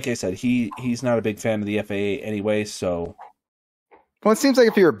 because, like I said, he's not a big fan of the FAA anyway. So, well, it seems like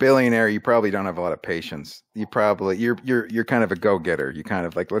if you're a billionaire, you probably don't have a lot of patience. You're kind of a go-getter. You kind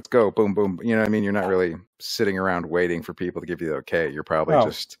of like, let's go, boom, boom. You know what I mean? You're not really sitting around waiting for people to give you the okay. You're probably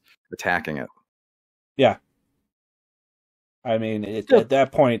just attacking it. Yeah. I mean, at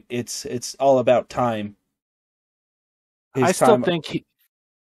that point, it's all about time. I still think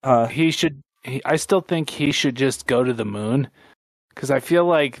he should. I still think he should just go to the moon, because I feel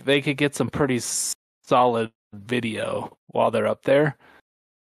like they could get some pretty solid video while they're up there.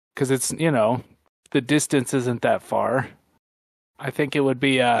 Because it's the distance isn't that far. I think it'd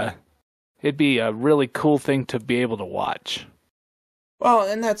be a really cool thing to be able to watch. Well,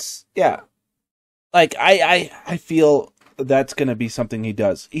 and that's like I feel that's going to be something he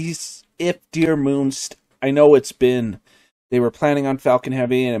does. If Dear Moon, I know they were planning on Falcon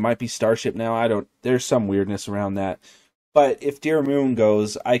Heavy, and it might be Starship now. There's some weirdness around that. But if Dear Moon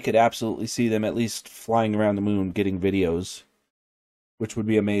goes, I could absolutely see them at least flying around the moon getting videos, which would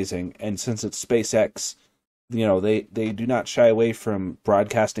be amazing. And since it's SpaceX, they do not shy away from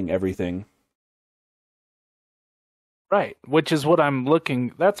broadcasting everything. Right, which is what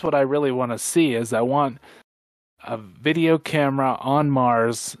that's what I really want to see, is I want a video camera on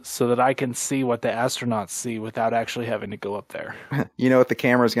Mars so that I can see what the astronauts see without actually having to go up there. You know what the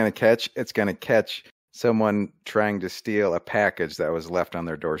camera's going to catch? It's going to catch someone trying to steal a package that was left on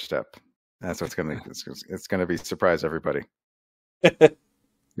their doorstep. That's what's going to it's going to be surprise everybody.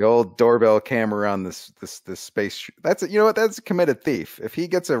 The old doorbell camera on this space. That's a committed thief. If he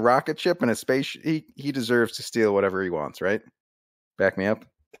gets a rocket ship and a space, he deserves to steal whatever he wants, right? Back me up.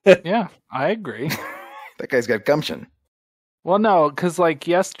 Yeah, I agree. That guy's got gumption. Well, no, because like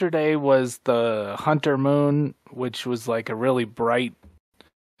yesterday was the Hunter moon, which was like a really bright,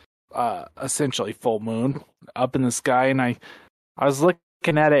 essentially full moon up in the sky, and I was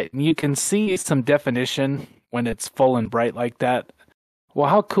looking at it, and you can see some definition when it's full and bright like that. Well,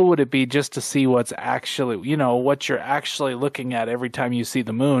 how cool would it be just to see what's actually, what you're actually looking at every time you see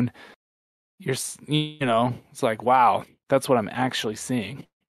the moon? It's like, wow, that's what I'm actually seeing.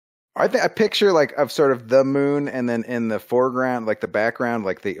 I picture like of sort of the moon, and then in the foreground, like the background,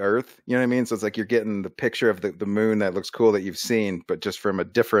 like the Earth. You know what I mean? So it's like you're getting the picture of the moon that looks cool that you've seen, but just from a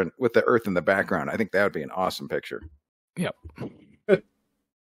different, with the Earth in the background. I think that would be an awesome picture. Yep.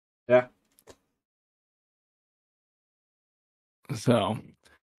 Yeah. So,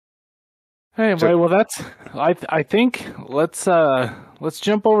 anyway, well, that's I think let's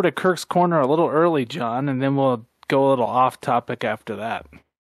jump over to Kirk's corner a little early, John, and then we'll go a little off topic after that.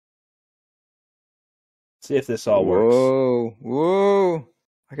 See if this all works. Whoa!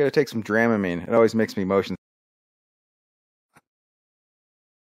 I gotta take some Dramamine. It always makes me motion.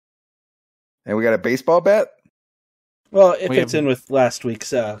 And we got a baseball bat. Well, it fits in with last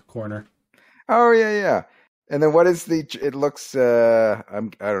week's corner. Oh yeah. And then what is it looks, I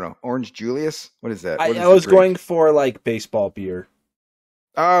don't know, Orange Julius? What is that? I was going for like baseball beer.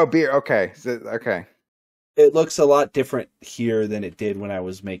 Oh, beer. Okay. Okay. It looks a lot different here than it did when I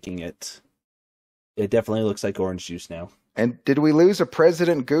was making it. It definitely looks like orange juice now. And did we lose a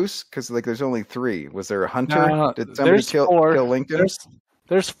President Goose? Because like there's only 3. Was there a hunter? No, did somebody kill Lincoln?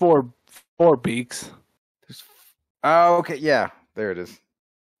 There's four beaks. Oh, okay. Yeah, there it is.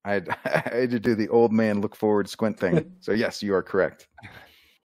 I had to do the old man look forward squint thing. So yes, you are correct.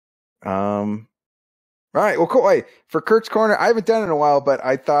 All right. Well, cool. Hey, for Kirk's Corner, I haven't done it in a while, but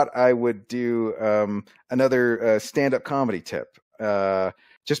I thought I would do another stand-up comedy tip.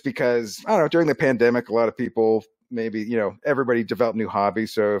 Just because, I don't know, during the pandemic, a lot of people, maybe, everybody developed new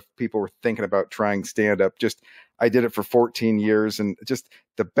hobbies. So if people were thinking about trying stand-up, I did it for 14 years. And just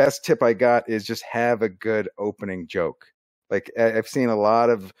the best tip I got is just have a good opening joke. Like I've seen a lot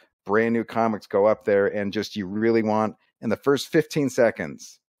of brand new comics go up there and just, you really want, in the first 15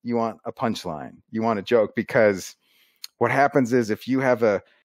 seconds, you want a punchline. You want a joke, because what happens is once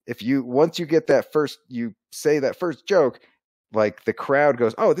you get you say that first joke, like the crowd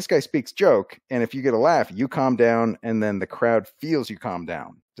goes, oh, this guy speaks joke. And if you get a laugh, you calm down, and then the crowd feels you calm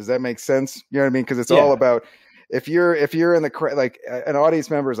down. Does that make sense? You know what I mean? Because it's all about, if you're in the crowd, like an audience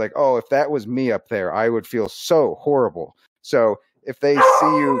member is like, oh, if that was me up there, I would feel so horrible. So if they see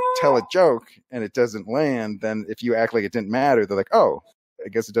you tell a joke and it doesn't land, then if you act like it didn't matter, they're like, oh, I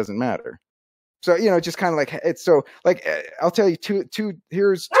guess it doesn't matter. So, just kind of like, it's so like, I'll tell you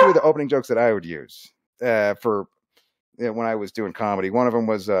here's 2 of the opening jokes that I would use for when I was doing comedy. One of them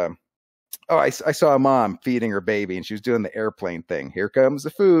was, I saw a mom feeding her baby and she was doing the airplane thing. Here comes the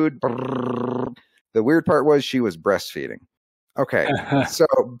food. The weird part was she was breastfeeding. Okay. So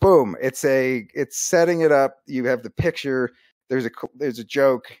boom, it's setting it up. You have the picture. There's a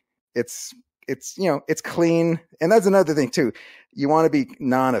joke. It's clean. And that's another thing too. You want to be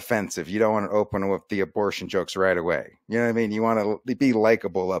non-offensive. You don't want to open with the abortion jokes right away. You know what I mean? You want to be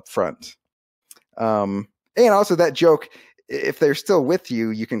likable up front. And also that joke, if they're still with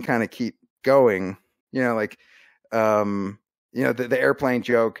you, you can kind of keep going, the airplane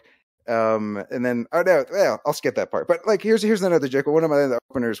joke. And then, I'll skip that part. But like, here's another joke. One of my other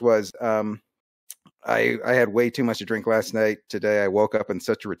openers was, I had way too much to drink last night. Today I woke up in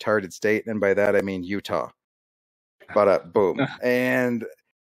such a retarded state, and by that I mean Utah. But boom. And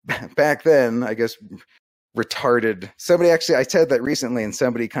back then, I guess retarded. Somebody actually, I said that recently, and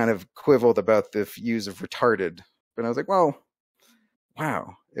somebody kind of quibbled about the use of retarded. But I was like, well,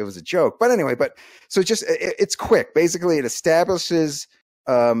 wow, it was a joke. But anyway, so just it's quick. Basically, it establishes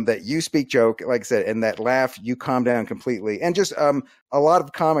that you speak joke, like I said, and that laugh, you calm down completely. And just a lot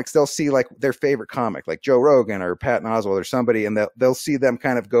of comics, they'll see like their favorite comic, like Joe Rogan or Patton Oswalt or somebody, and they'll see them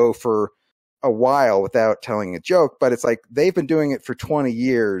kind of go for a while without telling a joke. But it's like they've been doing it for 20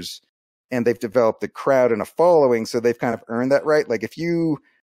 years and they've developed a crowd and a following, so they've kind of earned that right. Like if you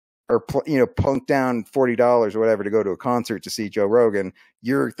are punked down $40 or whatever to go to a concert to see Joe Rogan,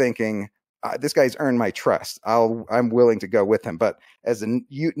 you're thinking, this guy's earned my trust. I'm willing to go with him. But as a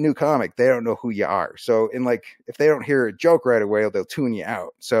new comic, they don't know who you are. So if they don't hear a joke right away, they'll tune you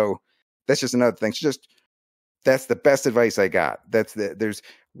out. So that's just another thing. That's the best advice I got.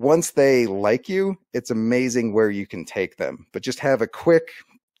 Once they like you, it's amazing where you can take them. But just have a quick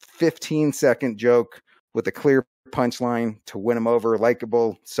 15-second joke with a clear punchline to win them over,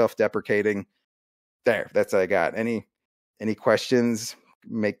 likable, self-deprecating. That's what I got. Any questions?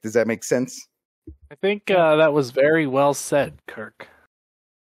 Does that make sense? I think that was very well said, Kirk.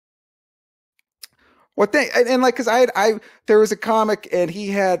 Well, because there was a comic, and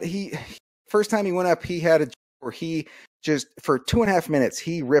he first time he went up, he had a joke where he just for 2.5 minutes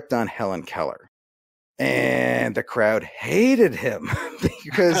he ripped on Helen Keller, and the crowd hated him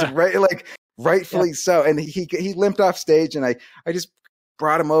because rightfully so, and he limped off stage, and I just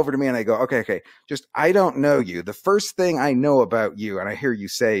brought him over to me and I go, okay, just, I don't know you. The first thing I know about you, and I hear you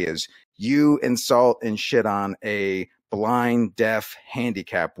say, is you insult and shit on a blind, deaf,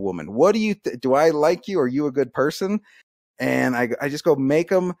 handicapped woman. What do you, do I like you? Are you a good person? And I just go, make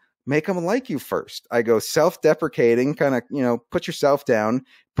them like you first. I go self-deprecating, kind of, put yourself down,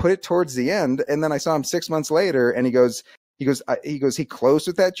 put it towards the end. And then I saw him 6 months later and he closed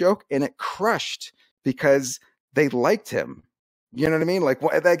with that joke and it crushed because they liked him. You know what I mean? Like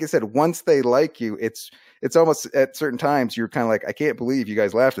I said, once they like you, it's almost at certain times you're kind of like, I can't believe you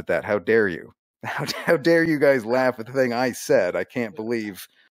guys laughed at that. How dare you? How dare you guys laugh at the thing I said? I can't believe.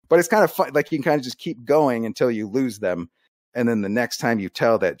 But it's kind of fun. Like you can kind of just keep going until you lose them. And then the next time you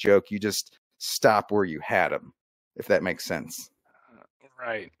tell that joke, you just stop where you had them, if that makes sense.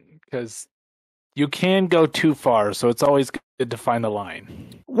 Right. Because you can go too far, so it's always good to find the line.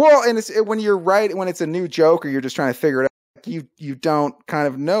 Well, and when it's a new joke or you're just trying to figure it out, you don't kind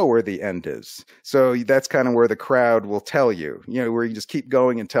of know where the end is. So that's kind of where the crowd will tell you, where you just keep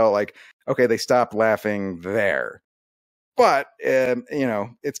going until like, okay, they stop laughing there. But,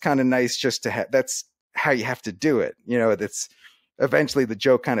 it's kind of nice just to have, that's how you have to do it. That's eventually the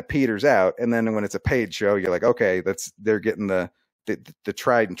joke kind of peters out. And then when it's a paid show, you're like, okay, they're getting the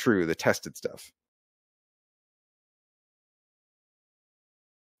tried and true, the tested stuff.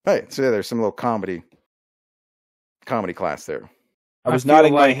 Right. So there's some little comedy class there. I was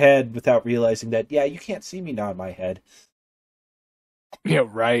nodding my head without realizing that, you can't see me nod my head. Yeah,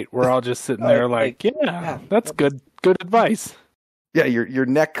 right. We're all just sitting there like, that's good advice. Yeah, your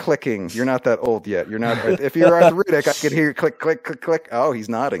neck clicking. You're not that old yet. You're not. If you're arthritic, I could hear you click, click, click, click. Oh, he's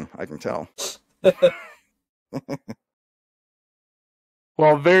nodding. I can tell.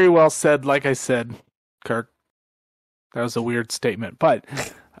 Well, very well said. Like I said, Kirk, that was a weird statement, but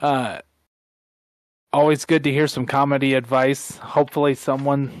always good to hear some comedy advice. Hopefully,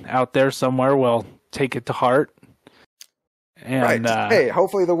 someone out there somewhere will take it to heart. And, right. Hey,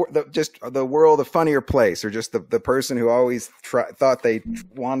 hopefully the world a funnier place, or just the person who always thought they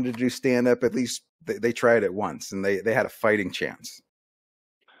wanted to do stand up. At least they tried it once and they had a fighting chance.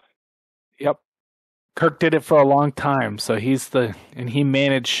 Yep. Kirk did it for a long time, so he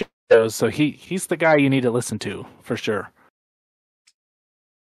managed shows, so he's the guy you need to listen to for sure.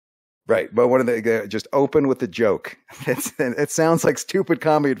 Right, but one of the just open with the joke. It sounds like stupid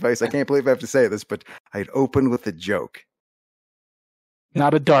comedy advice. I can't believe I have to say this, but I'd open with a joke.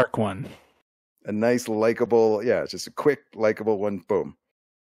 Not a dark one. A nice, likable, just a quick, likable one. Boom.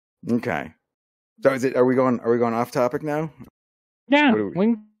 Okay. So are we going off topic now? Yeah, we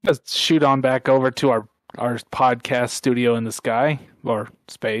can just shoot on back over to our podcast studio in the sky or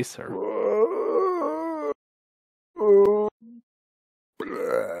space or.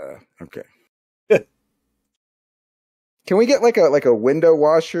 Okay. Can we get like a window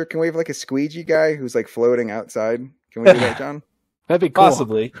washer? Can we have like a squeegee guy who's like floating outside? Can we do that, John? That'd be cool.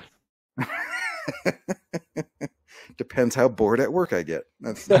 Possibly. Depends how bored at work I get.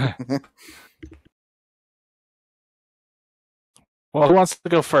 That's Well, who wants to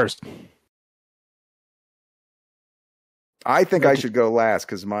go first? I think I should go last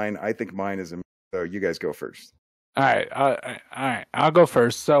because I think mine is so you guys go first. All right. I'll go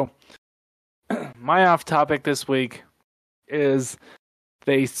first. So, my off topic this week is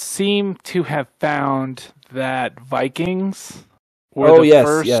they seem to have found that Vikings were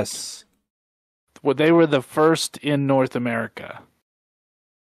first. Yes. Well, they were the first in North America.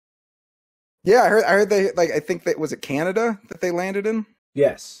 Yeah, I heard they I think that was it Canada that they landed in?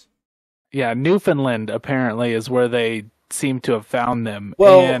 Yes. Yeah, Newfoundland apparently is where they seem to have found them.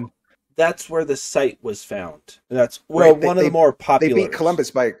 Well, and that's where the site was found. That's one of the more popular. They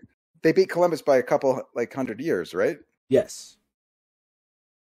beat Columbus by a couple hundred years, right? Yes.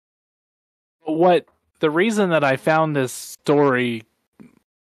 The reason that I found this story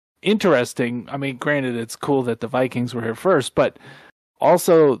interesting, I mean, granted, it's cool that the Vikings were here first, but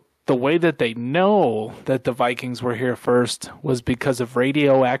also the way that they know that the Vikings were here first was because of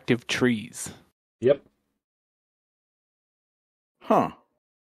radioactive trees. Yep. Huh.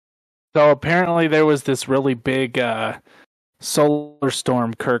 So apparently there was this really big solar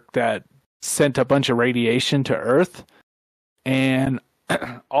storm, Kirk, that sent a bunch of radiation to Earth. And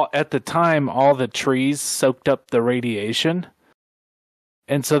at the time, all the trees soaked up the radiation.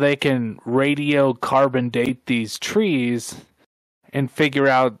 And so they can radiocarbon date these trees and figure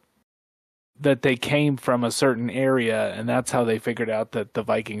out that they came from a certain area. And that's how they figured out that the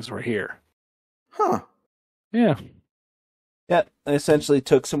Vikings were here. Huh. Yeah. Yeah, and essentially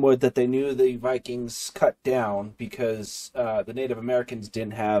took some wood that they knew the Vikings cut down because the Native Americans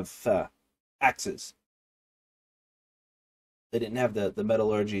didn't have axes. they didn't have the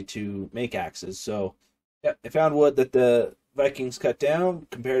metallurgy to make axes. So, yeah, they found wood that the Vikings cut down,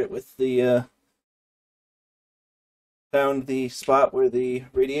 compared it with found the spot where the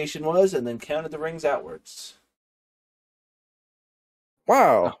radiation was, and then counted the rings outwards.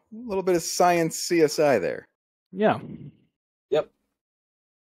 Wow, a little bit of science CSI there. Yeah. Yep.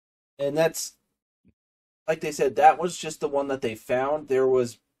 And that's, like they said, that was just the one that they found. There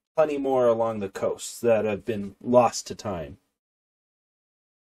was plenty more along the coast that have been lost to time.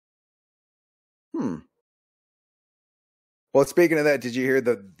 Well, speaking of that, did you hear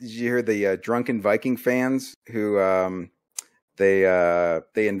the drunken Viking fans who they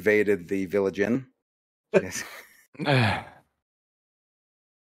invaded the Village Inn? Yes.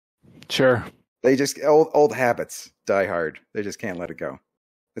 Sure. They just old habits die hard. They just can't let it go.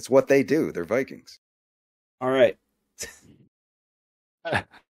 It's what they do. They're Vikings. All right. Sorry,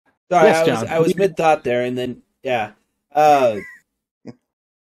 Yes, I was mid thought there, and then yeah. Let's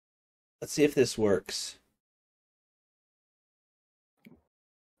see if this works.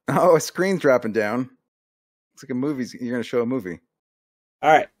 Oh, a screen's dropping down. It's like a movie. You're going to show a movie.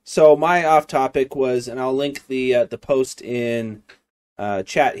 All right. So my off topic was, and I'll link the post in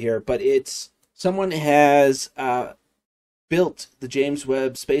chat here, but it's someone has built the James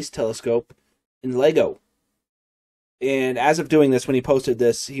Webb Space Telescope in Lego. And as of doing this, when he posted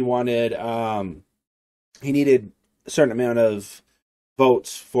this, he needed a certain amount of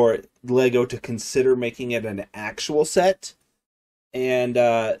votes for Lego to consider making it an actual set. And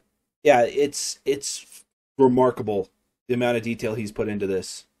yeah, it's remarkable the amount of detail he's put into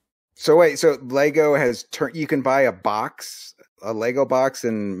this. So wait, so Lego has you can buy a Lego box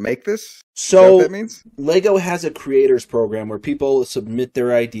and make this? So is that what that means? Lego has a creators program where people submit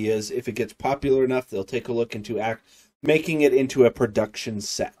their ideas. If it gets popular enough, they'll take a look into making it into a production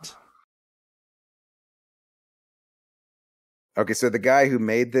set. Okay, so the guy who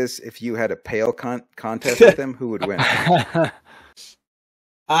made this, if you had a pail contest with him, who would win?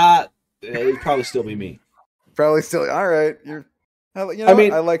 It'd probably still be me. Probably still. All right, I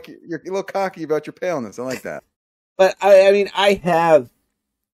like you're a little cocky about your paleness. I like that. But I have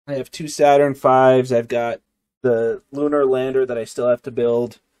 2 Saturn V's. I've got the lunar lander that I still have to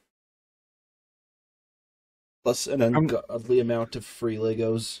build, plus an ungodly amount of free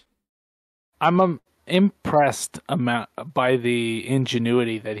Legos. I'm impressed by the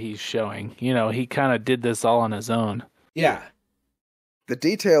ingenuity that he's showing. You know, he kind of did this all on his own. Yeah. The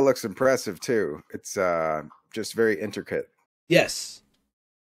detail looks impressive too. It's just very intricate. Yes.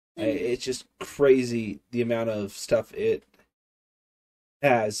 It's just crazy the amount of stuff it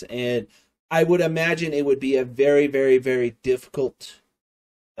has, and I would imagine it would be a very, very, very difficult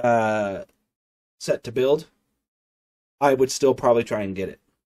set to build. I would still probably try and get it.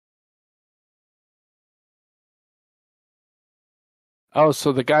 Oh,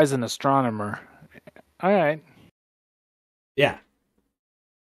 so the guy's an astronomer. All right. Yeah.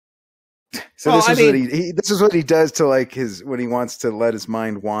 So this is what he does to like when he wants to let his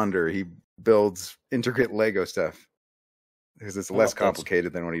mind wander. He builds intricate Lego stuff because it's less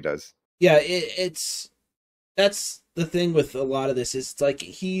complicated than what he does. Yeah, that's the thing with a lot of this. Is it's like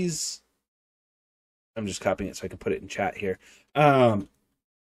I'm just copying it so I can put it in chat here. And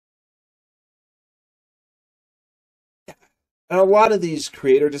a lot of these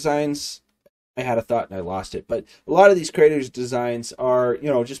creator designs, I had a thought and I lost it, but a lot of these creators' designs are,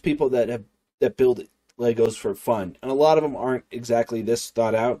 just people that build Legos for fun. And a lot of them aren't exactly this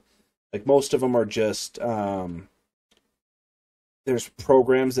thought out. Like most of them are just, there's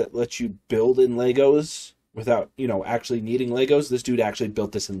programs that let you build in Legos without, actually needing Legos. This dude actually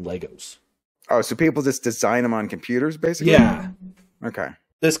built this in Legos. Oh, so people just design them on computers, basically? Yeah. Okay.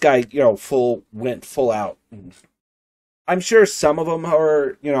 This guy, went full out. I'm sure some of them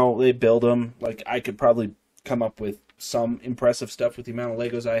are, they build them. Like, I could probably come up with some impressive stuff with the amount of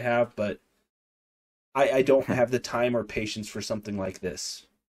Legos I have, but I don't have the time or patience for something like this.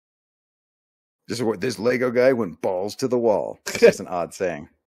 Just what this Lego guy went balls to the wall. That's just an odd saying.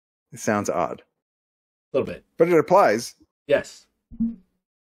 It sounds odd. A little bit. But it applies. Yes.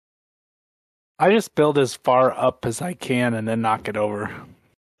 I just build as far up as I can and then knock it over.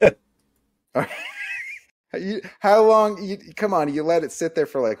 How long? Come on, you let it sit there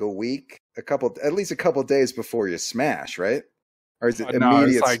for like a week, at least a couple days before you smash, right? Or is it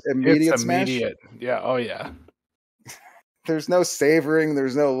immediate? Immediate smash? Immediate. Yeah. Oh yeah. There's no savoring.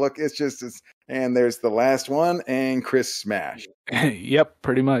 There's no look. It's just and there's the last one and Chris smash. Yep,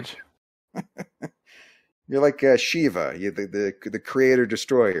 pretty much. You're like Shiva, the creator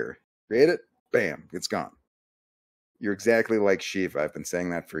destroyer. Create it, bam, it's gone. You're exactly like Shiva. I've been saying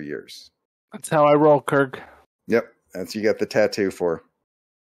that for years. That's how I roll, Kirk. Yep. That's you got the tattoo for.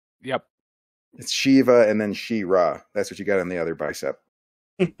 Yep. It's Shiva and then She-Ra. That's what you got on the other bicep.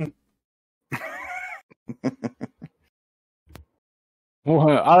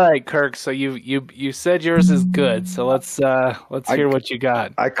 Well, all right, Kirk. So you said yours is good. So let's hear what you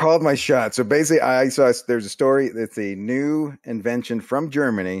got. I called my shot. So basically, I saw there's a story. It's a new invention from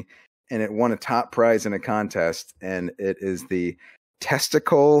Germany, and it won a top prize in a contest. And it is the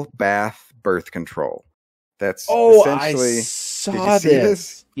testicle bath birth control. That's essentially. I saw did you see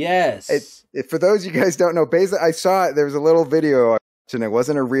this? Yes. For those of you guys don't know, basically, I saw it. There was a little video, and it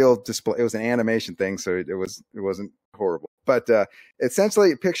wasn't a real display. It was an animation thing, so it wasn't horrible. But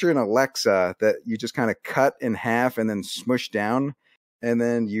essentially, picture an Alexa that you just kind of cut in half and then smush down, and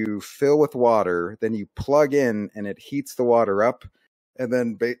then you fill with water. Then you plug in, and it heats the water up, and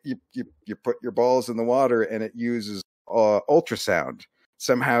then you put your balls in the water, and it uses ultrasound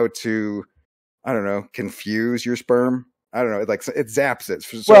somehow to, I don't know, confuse your sperm. I don't know. It zaps it.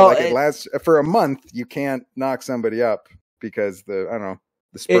 So it lasts for a month. You can't knock somebody up because the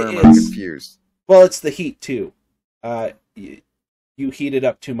sperm are confused. Well, it's the heat too. You heat it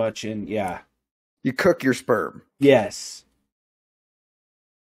up too much, and you cook your sperm. Yes.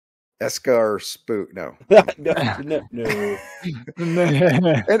 Escar spook. No. no.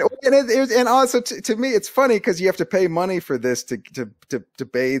 and also to me, it's funny because you have to pay money for this to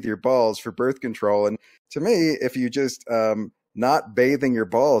bathe your balls for birth control. And to me, if you just not bathing your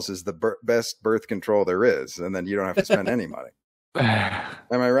balls is the best birth control there is, and then you don't have to spend any money. Am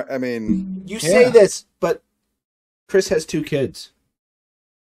I right? I mean, you say this, but Chris has 2 kids.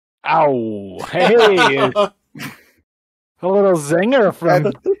 Ow! Hey, a little zinger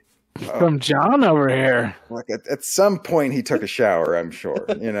from John over here. Look, at some point he took a shower, I'm sure,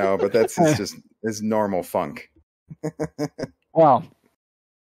 but that's just his normal funk. Well,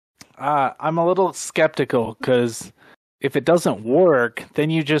 I'm a little skeptical because if it doesn't work, then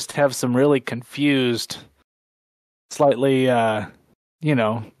you just have some really confused, slightly,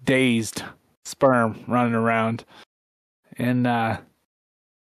 dazed sperm running around, and I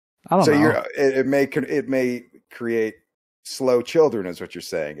don't know. It may create slow children, is what you're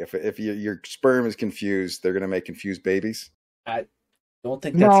saying. If your sperm is confused, they're going to make confused babies. I don't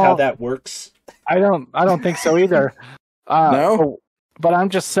think that's how that works. I don't think so either. No, but I'm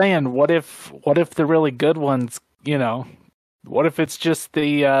just saying, what if the really good ones, what if it's just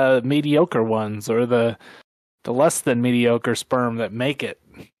the mediocre ones or the less than mediocre sperm that make it?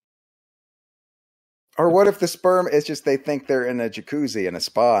 Or what if the sperm is just they think they're in a jacuzzi in a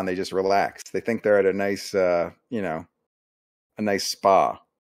spa and they just relax? They think they're at a nice, a nice spa.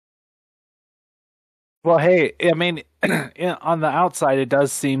 Well, hey, I mean, on the outside, it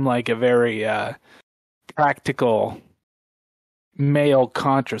does seem like a very practical male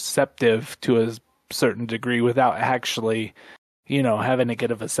contraceptive to a certain degree without actually, having to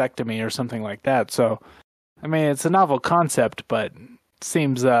get a vasectomy or something like that. So, I mean, it's a novel concept, but it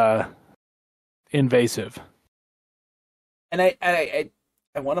seems invasive. And I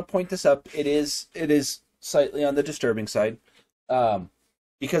want to point this up. It is slightly on the disturbing side,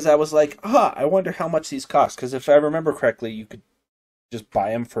 because I was like, I wonder how much these cost. Because if I remember correctly, you could just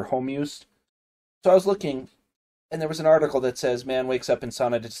buy them for home use. So I was looking, and there was an article that says man wakes up in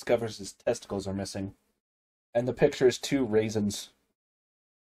sauna and discovers his testicles are missing, and the picture is 2 raisins.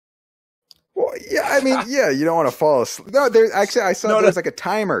 Well, yeah, I mean, you don't want to fall asleep. No, I saw there's like a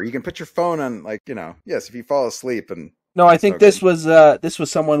timer. You can put your phone on, yes, if you fall asleep and. No, I think this was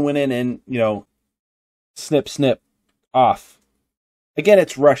someone went in and snip off. Again,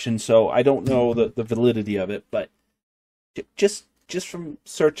 it's Russian, so I don't know the validity of it, but just from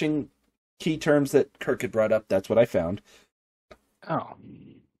searching key terms that Kirk had brought up, that's what I found. Oh.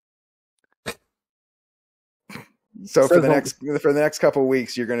 So for the next couple of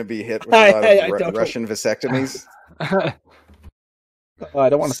weeks, you're going to be hit with a lot of Russian vasectomies. I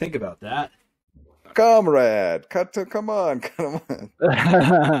don't want to think about that. Comrade, come on.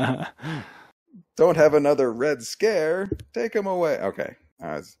 Don't have another red scare. Take him away. Okay.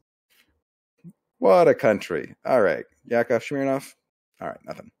 What a country. All right. Yakov Smirnov? All right,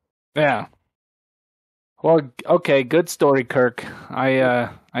 nothing. Yeah. Well, okay, good story, Kirk. I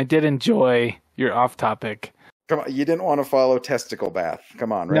did enjoy your off-topic. Come on, you didn't want to follow testicle bath.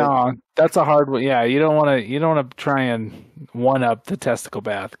 Come on, right? No, that's a hard one. Yeah, you don't want to try and one-up the testicle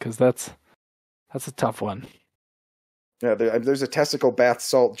bath because that's a tough one. Yeah, there's a testicle bath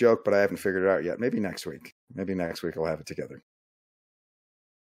salt joke, but I haven't figured it out yet. Maybe next week. I'll have it together.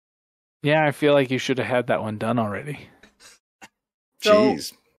 Yeah, I feel like you should have had that one done already.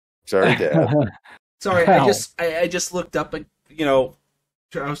 Jeez. Sorry, Dad. Sorry, I just looked up, I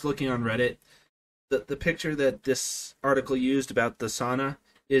was looking on Reddit. The picture that this article used about the sauna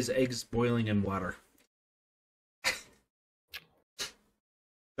is eggs boiling in water.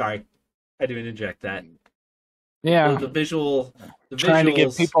 Sorry, I didn't inject that. Yeah, The visual, trying to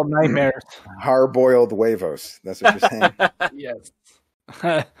give people nightmares. Hard-boiled huevos. That's what you're saying. Yes.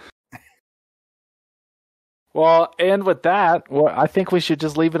 Well, and with that, I think we should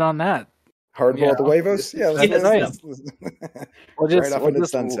just leave it on that. Hard-boiled huevos? Yeah, Yes, let's We'll right off into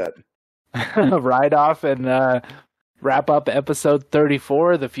sunset. Right off and wrap up episode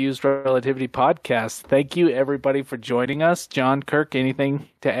 34 of the Fuzed Relativity Podcast. Thank you, everybody, for joining us. John, Kirk, anything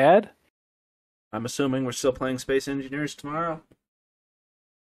to add? I'm assuming we're still playing Space Engineers tomorrow.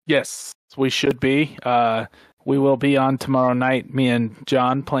 Yes, we should be. We will be on tomorrow night, me and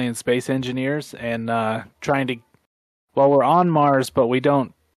John playing Space Engineers and trying to... Well, we're on Mars, but we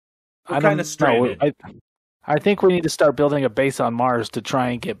don't... We're kind of stranded. I think we need to start building a base on Mars to try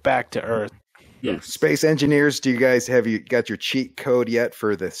and get back to Earth. Yes. Space Engineers, have you got your cheat code yet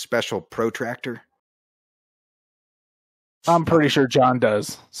for the special protractor? I'm pretty sure John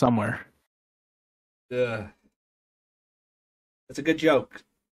does somewhere. That's a good joke,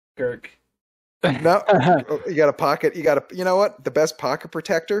 Kirk. No, you got a pocket. You know what? The best pocket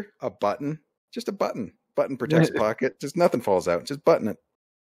protector? A button. Just a button. Button protects pocket. Just nothing falls out. Just button it.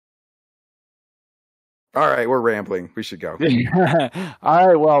 All right, we're rambling. We should go. All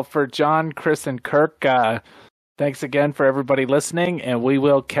right, well, for John, Chris, and Kirk, thanks again for everybody listening, and we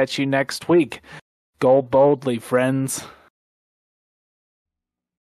will catch you next week. Go boldly, friends.